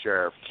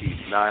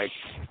Keith Knight.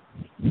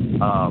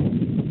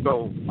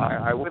 So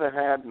I went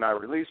ahead and I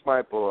released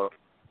my book,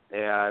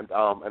 and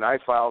I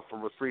filed for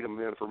the Freedom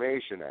of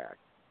Information Act,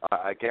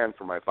 again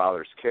for my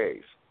father's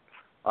case.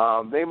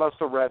 They must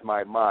have read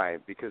my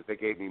mind because they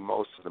gave me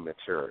most of the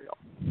material.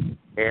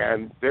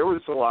 And there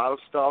was a lot of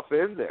stuff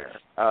in there,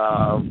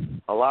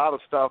 a lot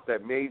of stuff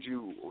that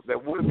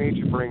would have made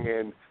you bring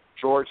in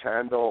George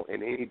Hendel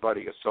and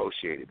anybody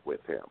associated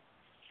with him.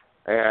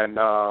 And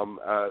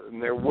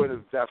there would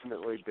have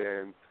definitely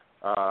been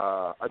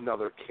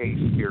another case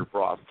here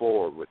brought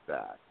forward with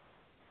that.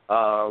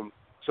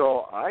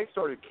 So I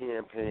started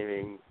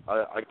campaigning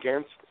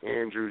against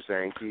Andrew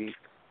Zanke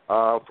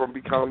from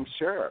becoming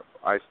sheriff.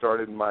 I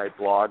started my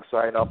blog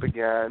site up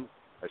again.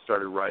 I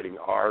started writing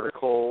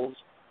articles.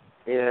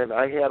 And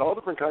I had all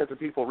different kinds of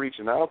people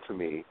reaching out to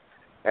me,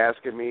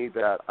 asking me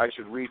that I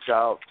should reach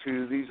out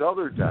to these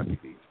other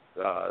deputies,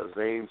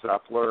 Zane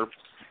Zeppler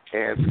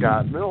and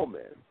Scott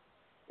Millman.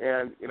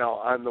 And,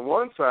 on the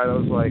one side, I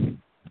was like,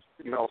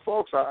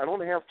 folks, I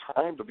don't have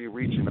time to be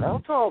reaching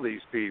out to all these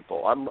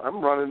people.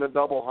 I'm running a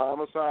double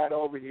homicide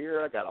over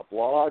here. I got a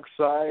blog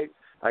site.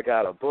 I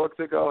got a book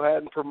to go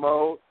ahead and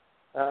promote.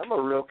 I'm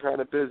a real kind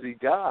of busy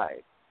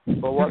guy.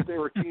 But what they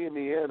were keying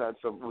me in on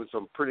was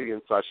some pretty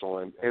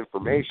insightful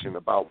information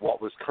about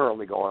what was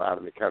currently going on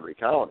in McHenry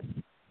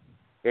County.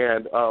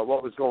 And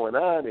what was going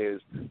on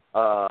is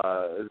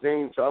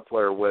Zane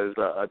Zeppler was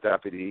a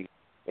deputy,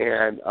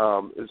 and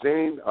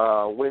Zane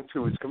went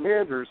to his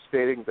commanders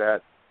stating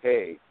that,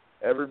 hey,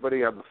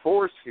 everybody on the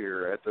force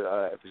here at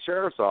the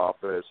sheriff's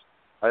office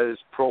is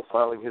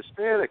profiling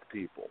Hispanic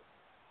people.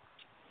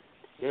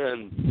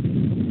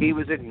 And he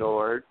was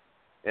ignored,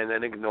 and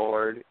then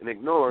ignored, and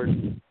ignored,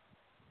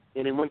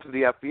 and he went to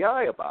the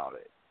FBI about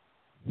it.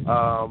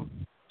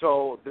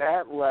 So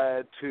that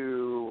led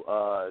to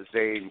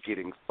Zane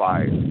getting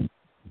fired.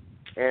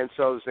 And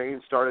so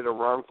Zane started a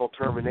wrongful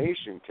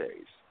termination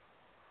case.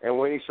 And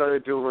when he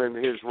started doing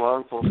his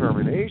wrongful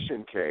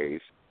termination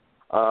case,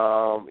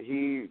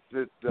 he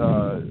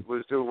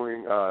was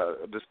doing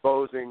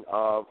disposing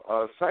of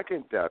a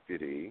second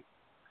deputy,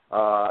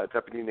 a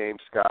deputy named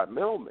Scott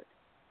Millman.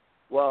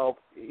 Well,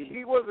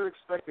 he wasn't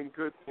expecting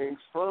good things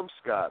from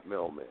Scott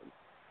Millman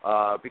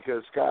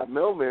because Scott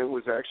Millman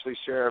was actually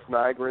Sheriff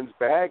Nygren's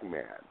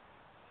bagman.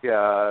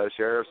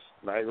 Sheriff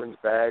Nygren's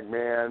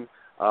bagman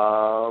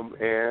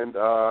and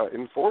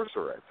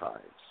enforcer at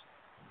times.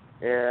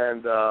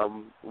 And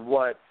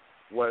what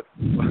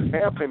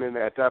happened in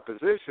that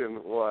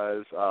deposition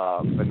was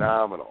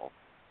phenomenal.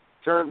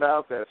 Turned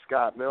out that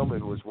Scott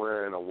Millman was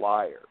wearing a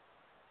wire,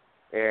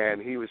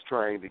 and he was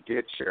trying to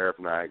get Sheriff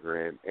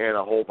Nygren and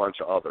a whole bunch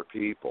of other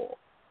people.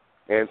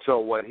 And so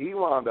what he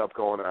wound up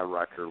going on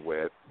record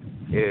with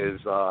is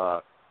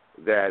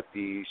that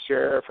the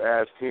sheriff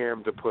asked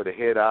him to put a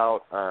hit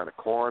out on a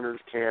coroner's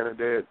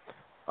candidate,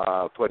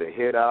 put a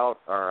hit out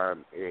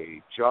on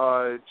a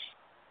judge,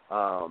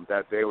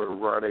 that they were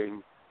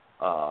running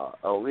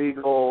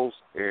illegals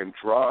and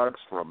drugs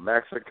from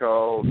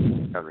Mexico,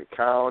 Henry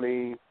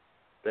County.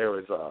 There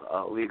was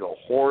a illegal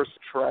horse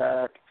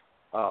track.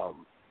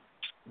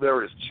 There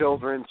was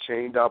children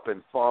chained up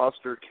in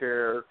foster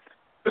care.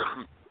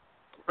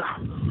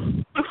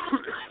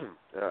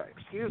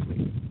 Excuse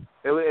me.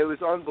 It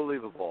was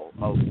unbelievable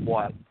of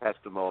what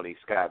testimony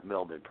Scott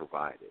Millman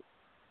provided.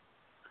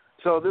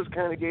 So this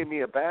kind of gave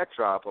me a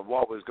backdrop of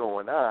what was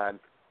going on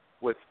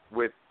with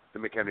the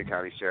McHenry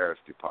County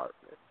Sheriff's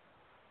Department.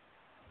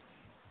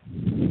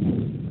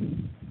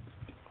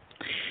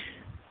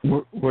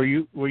 Were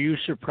you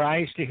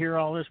surprised to hear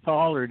all this,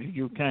 Paul, or did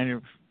you kind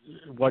of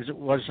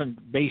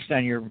wasn't based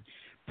on your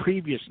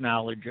previous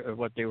knowledge of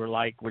what they were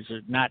like? Was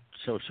it not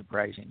so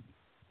surprising?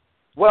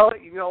 Well,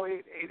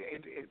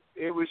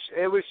 it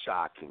was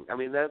shocking. I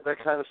mean, that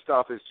kind of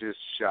stuff is just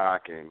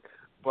shocking.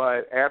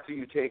 But after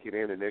you take it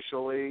in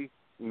initially,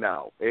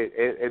 no,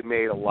 it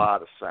made a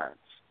lot of sense.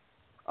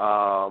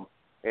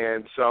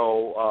 And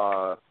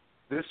so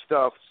this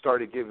stuff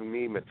started giving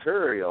me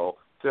material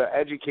to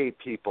educate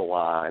people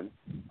on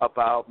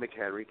about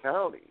McHenry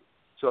County.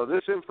 So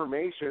this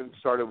information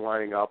started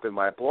winding up in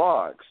my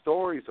blog,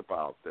 stories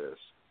about this,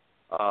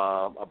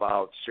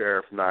 about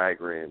Sheriff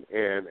Nygren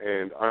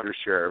and Under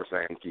Sheriff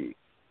Zanke.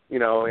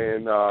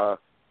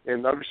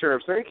 And Under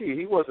Sheriff Zanke,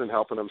 he wasn't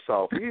helping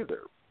himself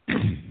either.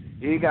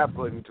 He got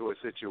put into a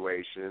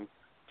situation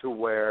to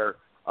where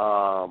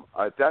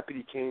a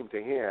deputy came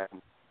to him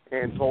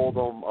and told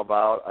him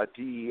about a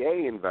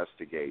DEA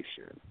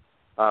investigation.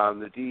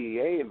 The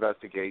DEA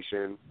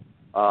investigation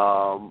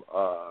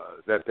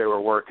that they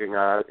were working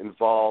on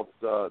involved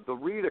the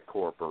Rita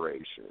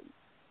Corporation.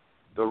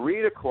 The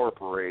Rita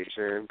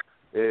Corporation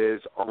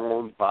is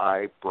owned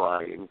by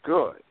Brian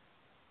Good.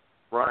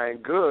 Brian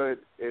Good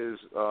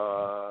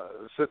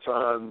sits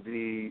on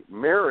the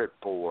merit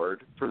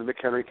board for the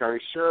McHenry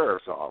County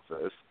Sheriff's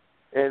Office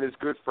and is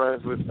good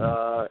friends with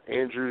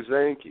Andrew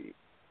Zanke.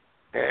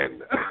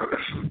 And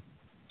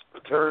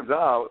it turns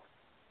out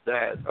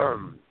that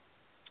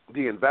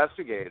the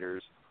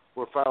investigators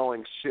were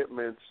following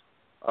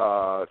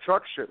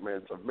truck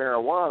shipments of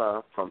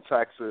marijuana from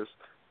Texas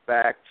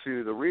back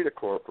to the Rita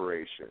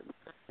Corporation.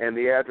 And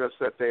the address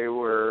that they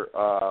were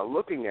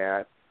looking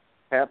at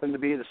happened to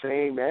be the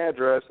same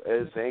address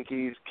as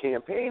Zanke's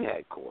campaign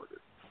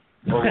headquarters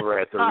over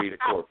at the Rita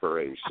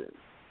Corporation.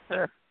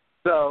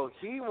 So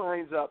he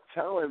winds up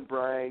telling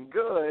Brian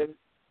Good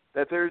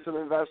that there's an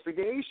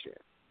investigation.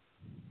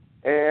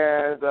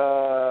 And,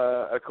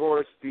 of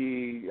course,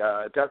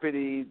 the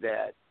deputy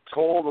that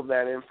told him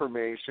that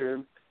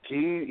information,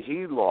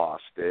 he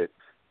lost it.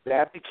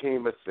 That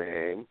became a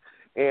thing.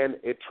 And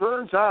it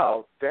turns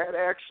out that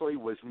actually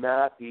was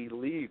not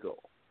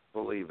illegal,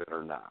 believe it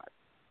or not.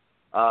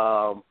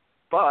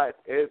 But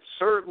it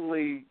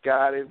certainly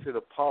got into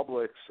the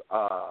public's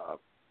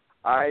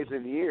eyes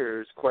and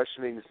ears,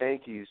 questioning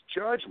Zanke's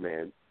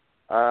judgment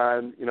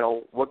on,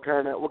 what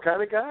kind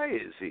of guy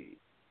is he?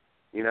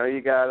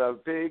 You got a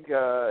big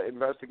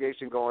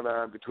investigation going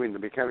on between the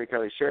McHenry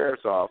County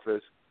Sheriff's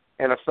Office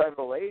and a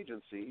federal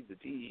agency, the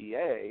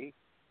DEA,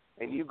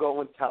 and you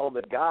go and tell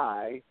the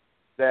guy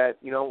that,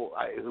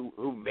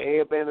 who may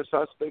have been a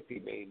suspect, he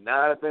may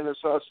not have been a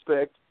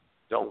suspect,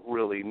 don't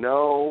really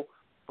know.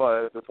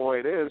 But the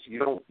point is, you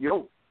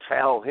don't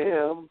tell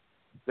him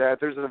that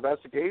there's an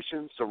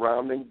investigation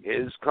surrounding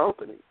his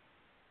company.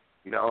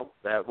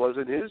 That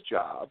wasn't his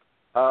job.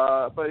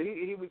 But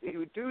he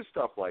would do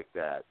stuff like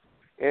that,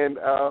 and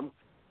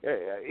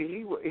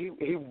he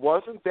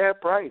wasn't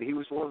that bright. He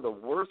was one of the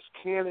worst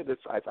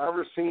candidates I've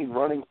ever seen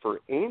running for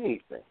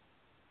anything.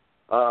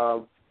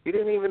 He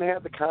didn't even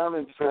have the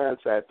common sense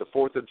at the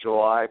 4th of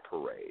July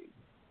parade.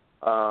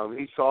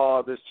 He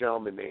saw this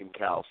gentleman named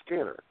Cal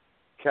Skinner.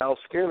 Cal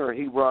Skinner,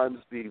 he runs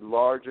the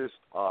largest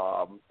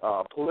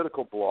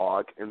political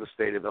blog in the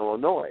state of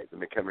Illinois, the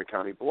McHenry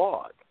County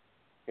Blog.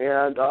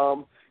 And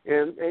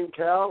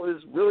Cal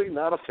is really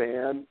not a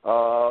fan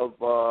of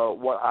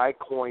what I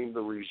coined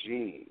the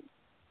regime.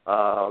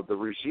 The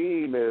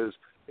regime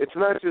it's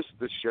not just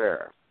the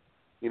sheriff.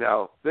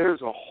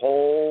 There's a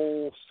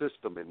whole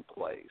system in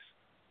place.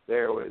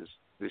 There was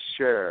the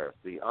sheriff,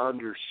 the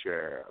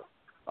undersheriff,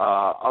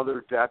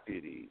 other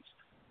deputies.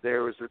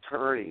 There was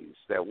attorneys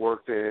that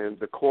worked in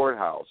the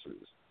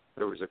courthouses.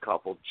 There was a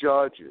couple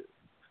judges.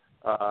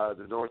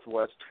 The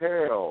Northwest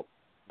Herald,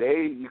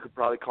 you could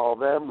probably call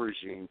them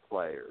regime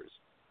players.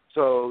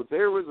 So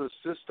there was a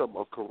system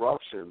of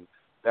corruption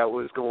that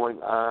was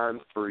going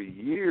on for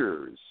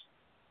years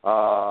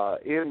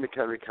in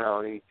McHenry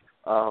County,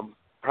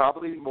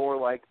 probably more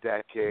like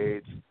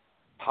decades.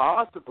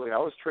 Possibly, I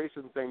was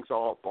tracing things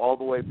all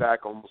the way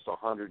back almost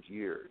 100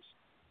 years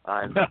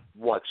on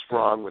what's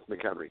wrong with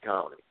McHenry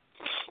County.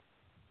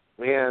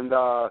 And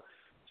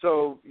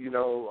so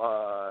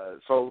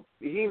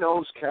he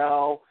knows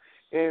Cal,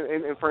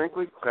 and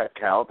frankly,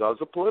 Cal does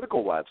a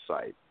political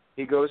website.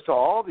 He goes to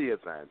all the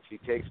events. He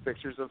takes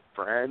pictures of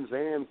friends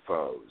and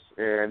foes.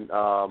 And,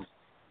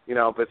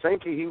 but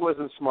thinking he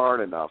wasn't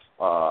smart enough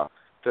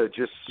to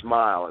just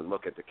smile and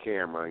look at the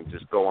camera and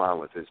just go on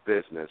with his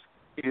business.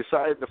 He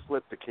decided to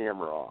flip the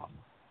camera off.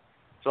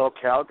 So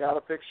Cal got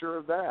a picture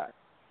of that.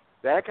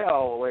 That got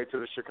all the way to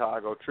the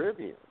Chicago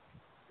Tribune.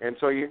 And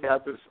so you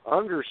got this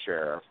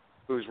undersheriff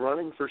who's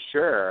running for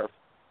sheriff,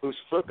 who's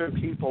flipping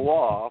people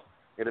off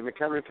in a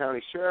McHenry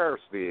County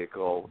Sheriff's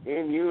vehicle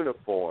in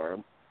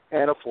uniform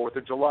at a 4th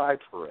of July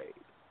parade.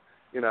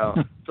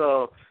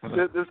 So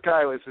this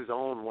guy was his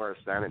own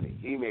worst enemy.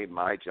 He made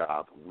my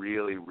job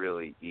really,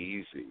 really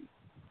easy.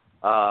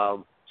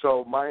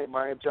 So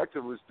my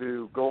objective was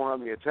to go on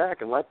the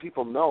attack and let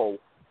people know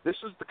this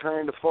is the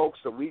kind of folks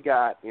that we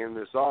got in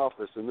this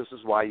office, and this is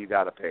why you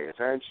got to pay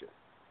attention.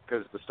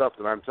 Because the stuff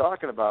that I'm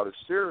talking about is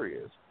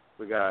serious.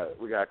 We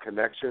got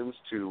connections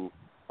to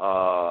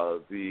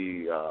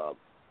the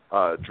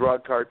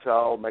drug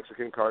cartel,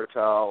 Mexican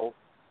cartel.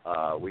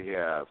 We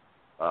have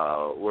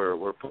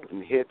we're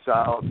putting hits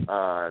out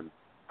on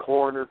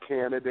coroner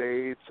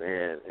candidates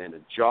and a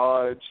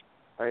judge.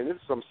 I mean, this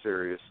is some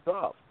serious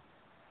stuff.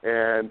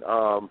 And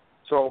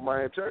so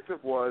my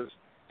objective was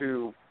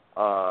to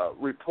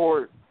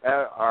report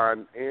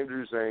on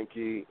Andrew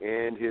Zanke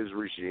and his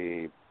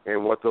regime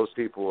and what those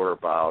people were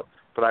about,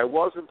 but I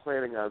wasn't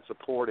planning on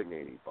supporting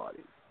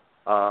anybody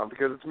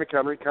because it's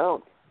McHenry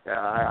County.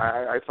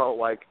 I felt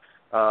like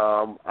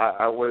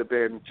I would have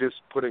been just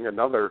putting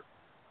another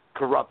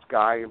corrupt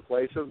guy in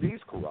place of these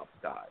corrupt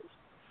guys.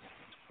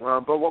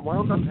 But what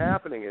wound up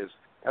happening is,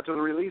 after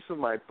the release of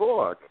my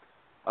book,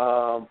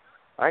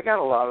 I got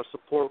a lot of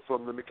support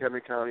from the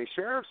McHenry County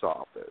Sheriff's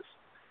Office.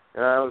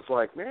 And I was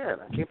like, man,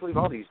 I can't believe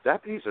all these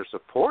deputies are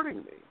supporting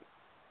me.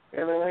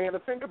 And then I had to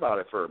think about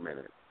it for a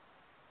minute.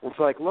 It's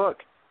like,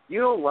 look, you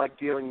don't like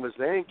dealing with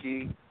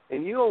Zanke,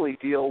 and you only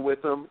deal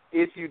with him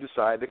if you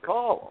decide to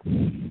call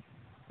him.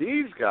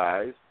 These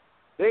guys,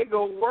 they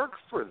go work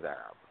for them.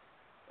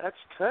 That's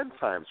 10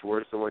 times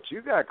worse than what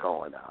you got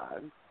going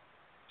on.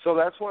 So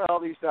that's why all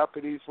these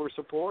deputies were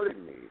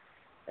supporting me.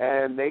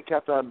 And they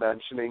kept on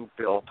mentioning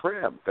Bill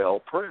Prim.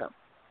 Well,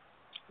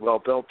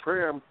 Bill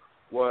Prim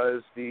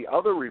was the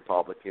other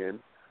Republican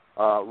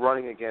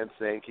running against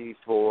Sankey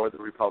for the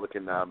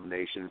Republican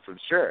nomination for the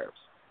sheriffs.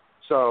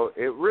 So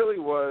it really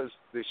was,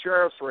 the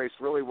sheriff's race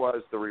really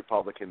was the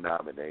Republican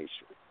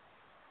nomination.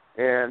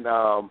 And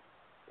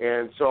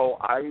so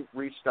I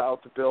reached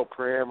out to Bill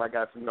Prim. I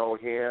got to know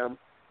him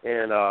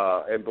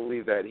and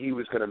believed that he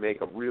was going to make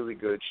a really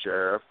good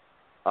sheriff.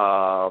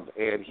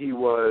 And he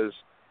was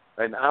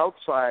an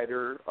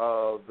outsider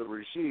of the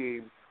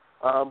regime,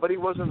 but he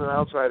wasn't an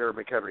outsider of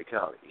McHenry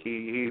County.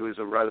 He was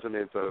a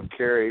resident of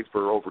Cary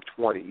for over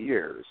 20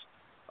 years.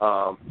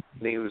 And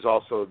he was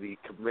also the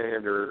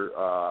commander,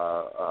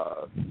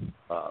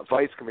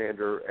 vice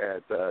commander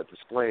at Des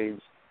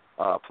Plaines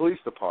Police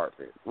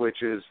Department,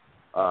 which is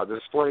the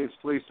Des Plaines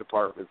Police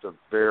Department is a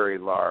very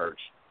large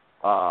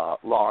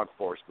law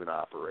enforcement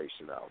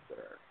operation out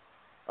there.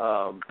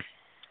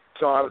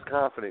 So I was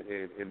confident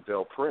in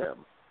Bill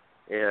Prim.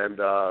 And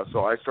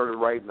so I started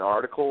writing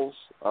articles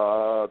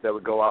that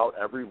would go out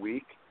every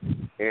week.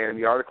 And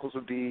the articles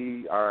would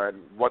be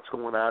on what's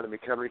going on in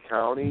McHenry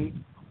County.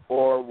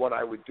 Or what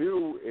I would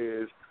do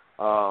is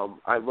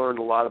I learned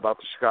a lot about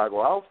the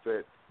Chicago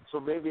outfit. So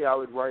maybe I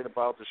would write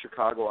about the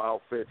Chicago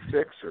outfit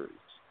fixers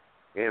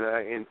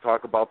and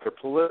talk about their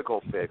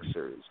political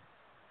fixers.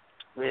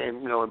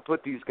 And, and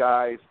put these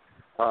guys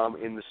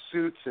in the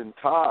suits and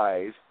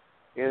ties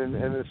in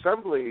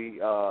assembly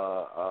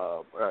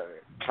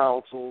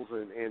councils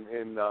and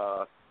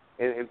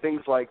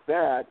things like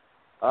that,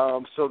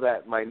 so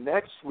that my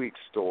next week's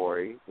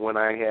story, when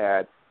I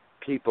had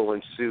people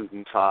in suit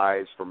and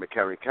ties from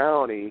McHenry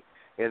County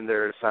in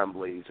their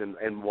assemblies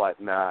and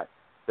whatnot,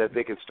 that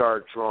they can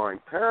start drawing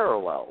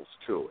parallels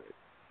to it,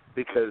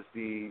 because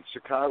the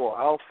Chicago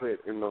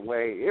outfit in the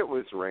way it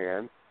was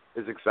ran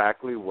is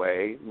exactly the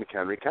way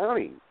McHenry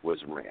County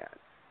was ran.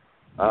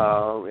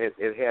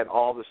 It had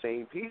all the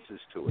same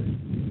pieces to it.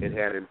 It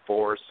had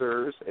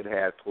enforcers. It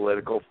had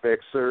political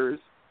fixers.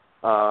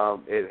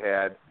 It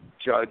had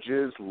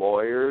judges,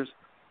 lawyers,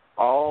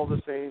 all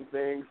the same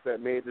things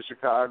that made the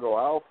Chicago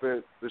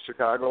outfit the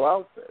Chicago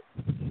outfit.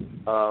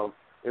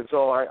 And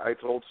so I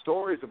told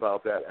stories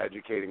about that,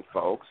 educating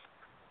folks,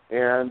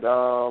 and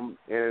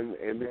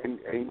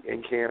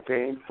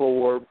campaigned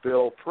for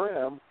Bill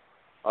Prim,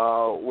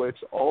 which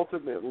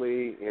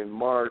ultimately in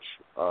March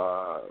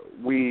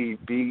we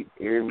beat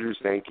Andrew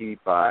Sankey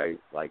by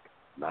like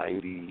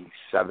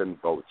 97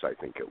 votes, I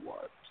think it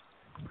was.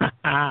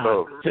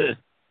 So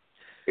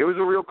it was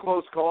a real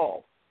close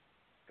call,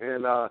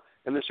 and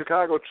the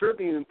Chicago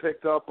Tribune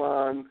picked up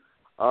on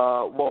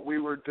what we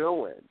were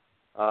doing.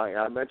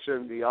 I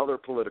mentioned the other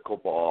political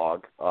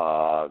blog,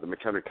 the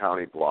McHenry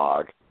County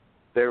blog.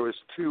 There was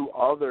two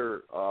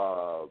other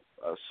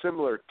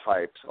similar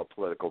types of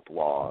political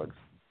blogs.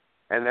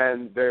 And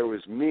then there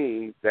was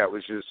me that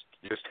was just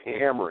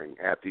hammering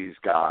at these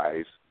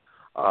guys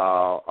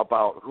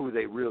about who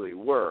they really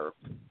were.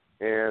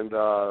 And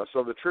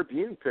so the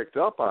Tribune picked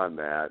up on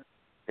that.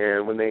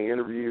 And when they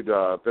interviewed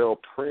Bill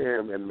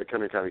Prim and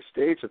McHenry County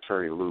State's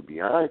Attorney Lou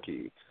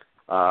Bianchi,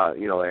 they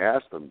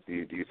asked them, do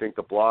you think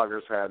the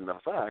bloggers had an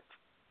effect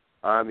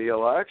on the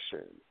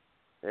election?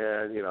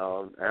 And,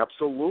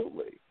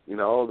 absolutely.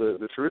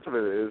 The truth of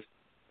it is,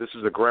 this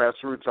is a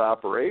grassroots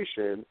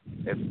operation.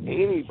 If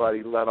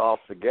anybody let off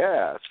the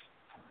gas,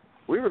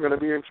 we were going to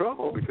be in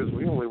trouble because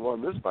we only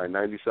won this by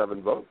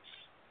 97 votes.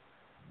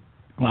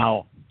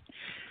 Wow.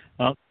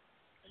 Well,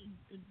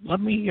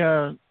 let me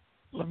ask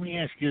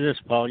you this,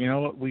 Paul. You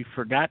know what we've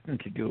forgotten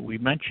to do? We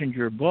mentioned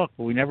your book,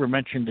 but we never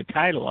mentioned the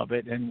title of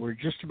it, and we're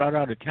just about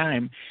out of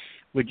time.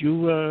 Would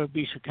you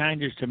be so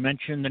kind as to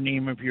mention the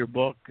name of your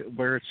book,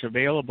 where it's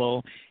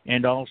available,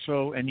 and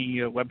also any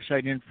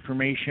website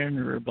information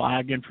or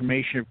blog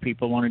information if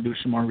people want to do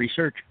some more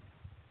research?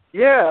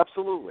 Yeah,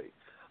 absolutely.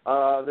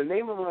 The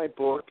name of my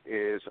book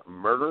is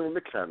Murder in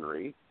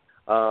McHenry,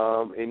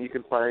 and you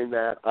can find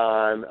that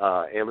on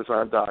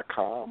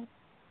Amazon.com.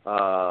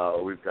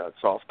 We've got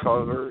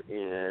softcover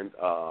and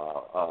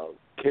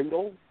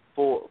Kindle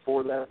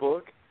for that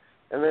book.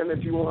 And then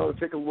if you want to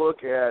take a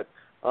look at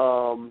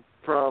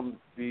from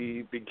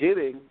the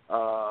beginning,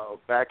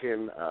 back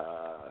in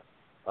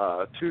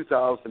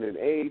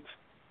 2008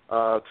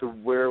 to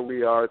where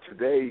we are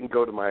today, you can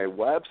go to my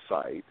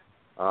website.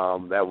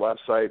 That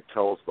website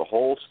tells the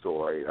whole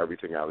story,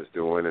 everything I was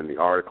doing and the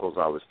articles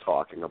I was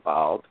talking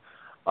about.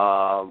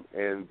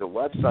 And the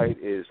website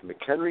is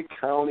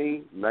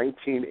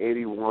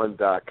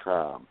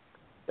McHenryCounty1981.com.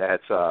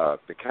 That's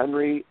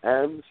McHenry,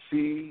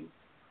 McHenry,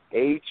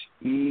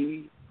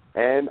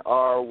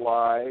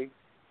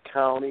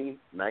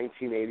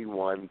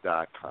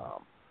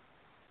 County1981.com.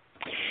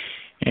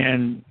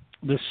 And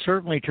this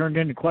certainly turned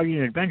into quite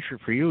an adventure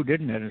for you,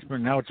 didn't it? It's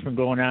been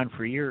going on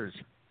for years.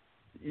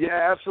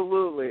 Yeah,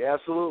 absolutely. I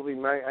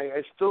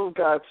still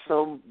got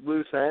some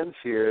loose ends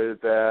here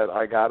that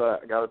I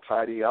gotta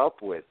tidy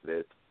up with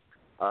it.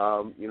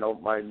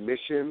 My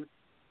mission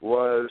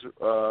was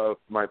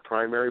my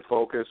primary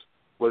focus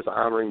was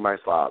honoring my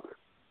father,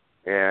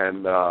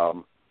 and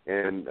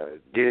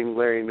getting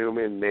Larry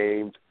Newman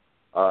named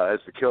as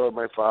the killer of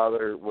my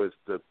father was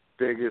the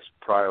biggest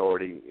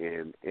priority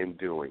in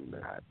doing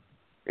that.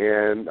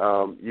 And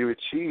you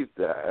achieved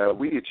that.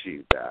 We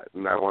achieved that,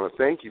 and I want to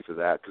thank you for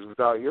that. Because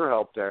without your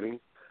help, Denny,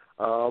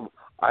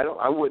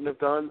 I wouldn't have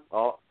done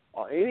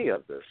any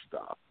of this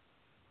stuff.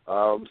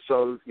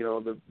 So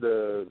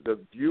the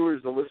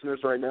viewers, the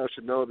listeners right now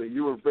should know that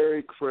you were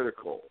very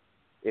critical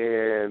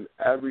in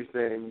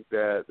everything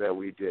that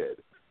we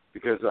did.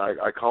 Because I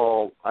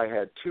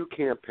had two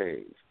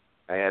campaigns.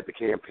 I had the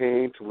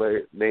campaign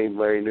to name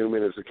Larry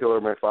Newman as the killer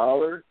of my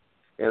father,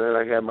 and then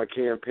I had my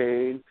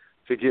campaign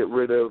to get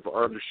rid of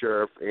Under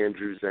Sheriff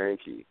Andrew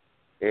Zanke.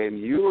 And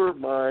you were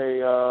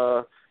my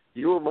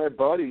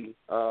buddy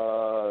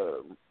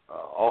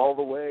all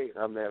the way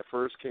on that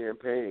first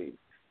campaign.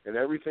 And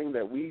everything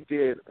that we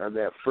did on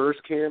that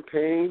first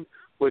campaign,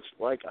 which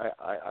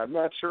I'm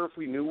not sure if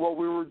we knew what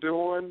we were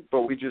doing,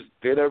 but we just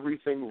did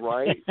everything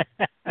right.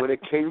 When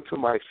it came to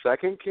my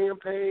second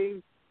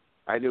campaign,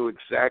 I knew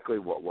exactly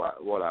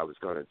what I was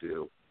going to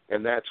do,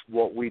 and that's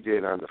what we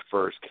did on the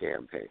first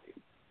campaign.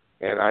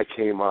 And I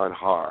came on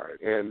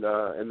hard, and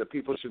the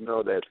people should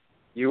know that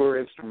you were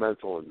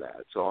instrumental in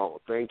that.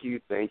 So thank you,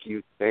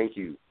 Danny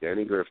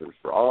Griffin,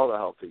 for all the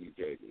help that you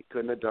gave me.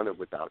 Couldn't have done it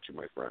without you,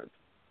 my friend.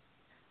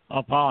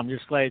 Well, Paul, I'm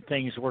just glad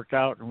things worked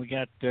out, and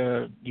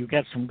you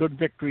got some good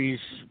victories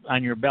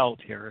on your belt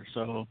here.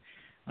 So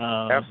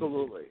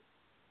absolutely.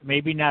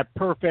 Maybe not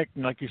perfect,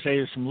 and like you say,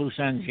 there's some loose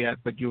ends yet,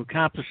 but you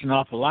accomplished an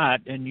awful lot,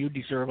 and you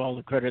deserve all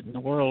the credit in the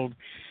world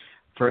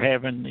for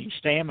having the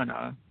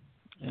stamina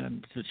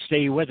and to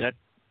stay with it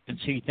and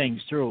see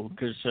things through.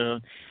 Because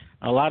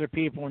a lot of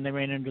people, when they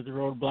ran into the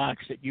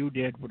roadblocks that you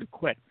did, would have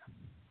quit.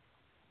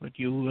 But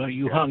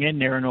you hung in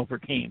there and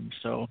overcame.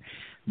 So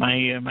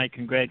my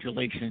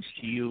congratulations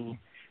to you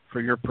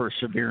for your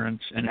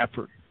perseverance and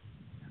effort.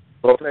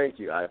 Well, thank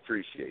you. I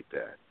appreciate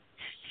that.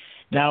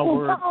 Now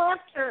Paul,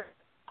 after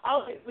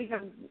all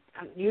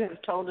you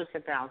have told us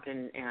about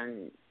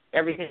and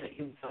everything that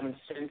you've done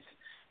since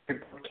your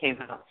book came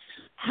out,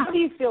 how do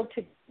you feel?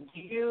 Do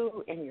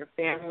you and your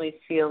family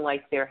feel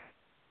like they're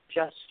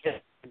just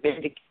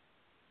vindicated?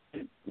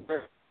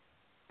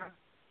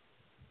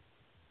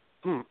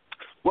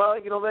 Well,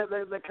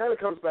 that kind of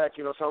comes back.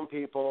 Some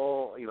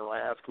people,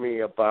 ask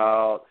me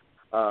about,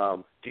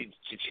 did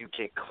you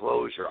get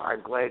closure?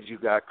 I'm glad you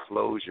got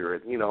closure,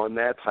 and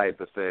that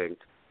type of thing.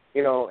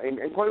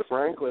 And quite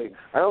frankly,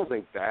 I don't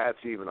think that's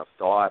even a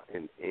thought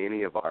in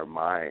any of our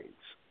minds.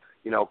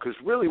 Because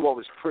really what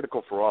was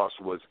critical for us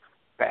was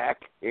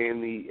back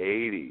in the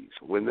 80s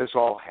when this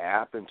all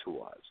happened to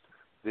us,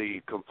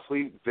 the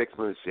complete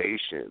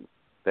victimization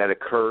that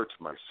occurred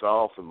to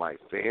myself and my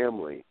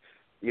family.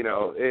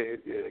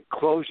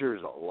 Closure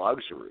is a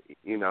luxury.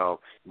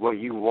 What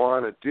you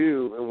want to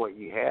do and what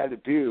you had to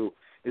do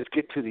is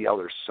get to the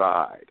other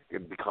side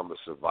and become a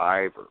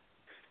survivor.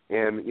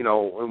 And,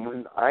 and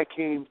when I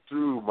came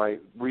through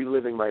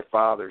reliving my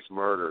father's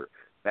murder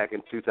back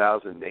in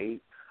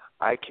 2008,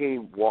 I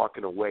came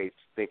walking away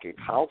thinking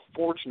how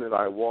fortunate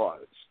I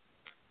was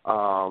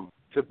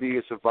to be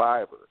a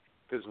survivor.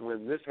 Because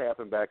when this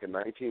happened back in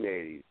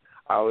 1980,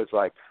 I was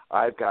like,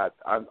 I've got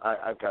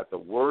the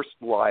worst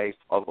life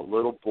of a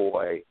little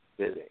boy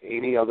than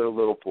any other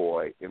little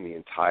boy in the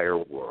entire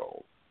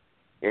world.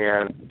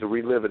 And to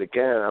relive it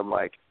again, I'm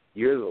like,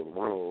 you're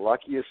one of the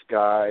luckiest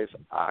guys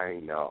I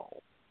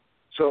know.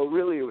 So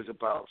really it was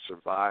about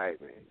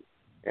surviving.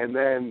 And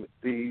then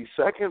the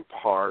second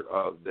part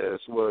of this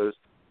was,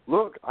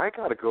 look, I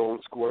got to go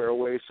and square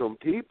away some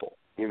people,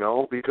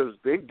 because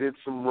they did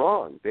some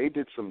wrong. They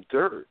did some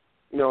dirt,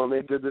 and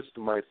they did this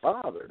to my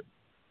father.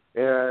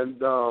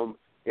 And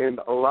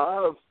a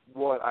lot of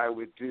what I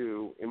would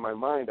do in my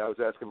mind, I was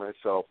asking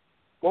myself,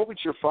 what would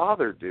your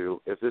father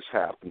do if this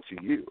happened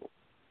to you?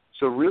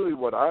 So really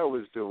what I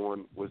was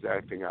doing was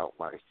acting out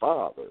my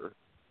father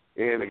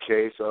in a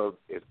case of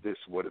if this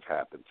would have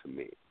happened to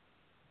me.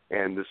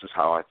 And this is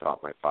how I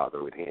thought my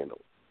father would handle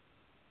it.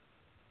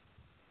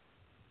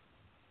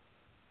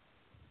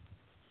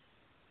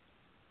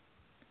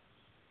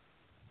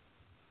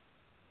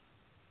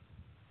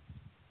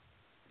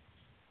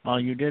 Well,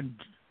 you did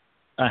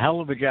a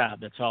hell of a job.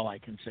 That's all I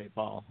can say,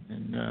 Paul.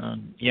 And,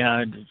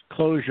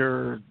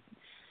 closure,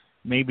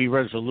 maybe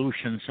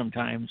resolution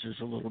sometimes is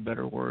a little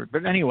better word.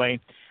 But anyway,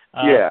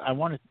 I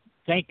want to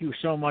thank you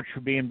so much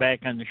for being back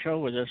on the show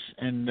with us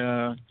and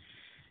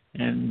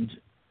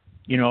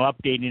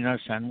updating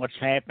us on what's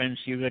happened.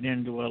 So you got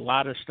into a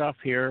lot of stuff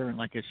here. And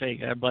like I say,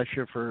 God bless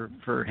you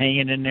for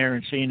hanging in there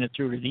and seeing it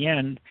through to the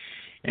end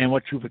and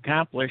what you've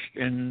accomplished.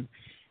 And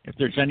if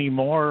there's any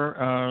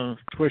more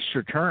twists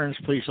or turns,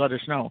 please let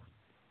us know.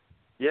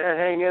 Yeah,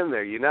 hang in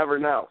there. You never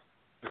know.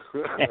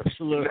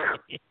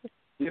 Absolutely.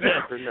 You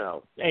never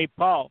know. Hey,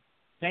 Paul,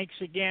 thanks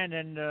again,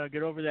 and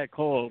get over that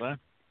cold, huh?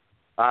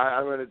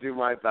 I'm going to do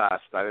my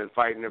best. I've been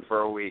fighting it for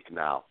a week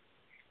now.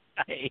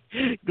 Hey,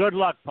 good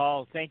luck,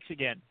 Paul. Thanks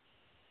again.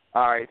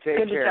 All right, take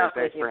Good to care. talk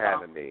Thanks with you, for Paul.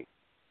 having me.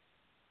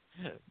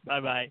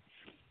 Bye-bye.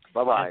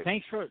 Bye-bye.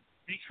 Thanks for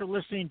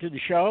listening to the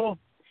show.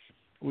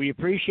 We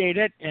appreciate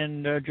it,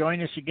 and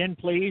join us again,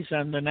 please,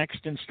 on the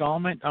next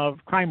installment of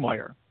Crime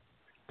Wire.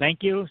 Thank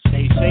you.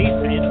 Stay safe,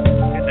 and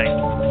good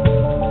night.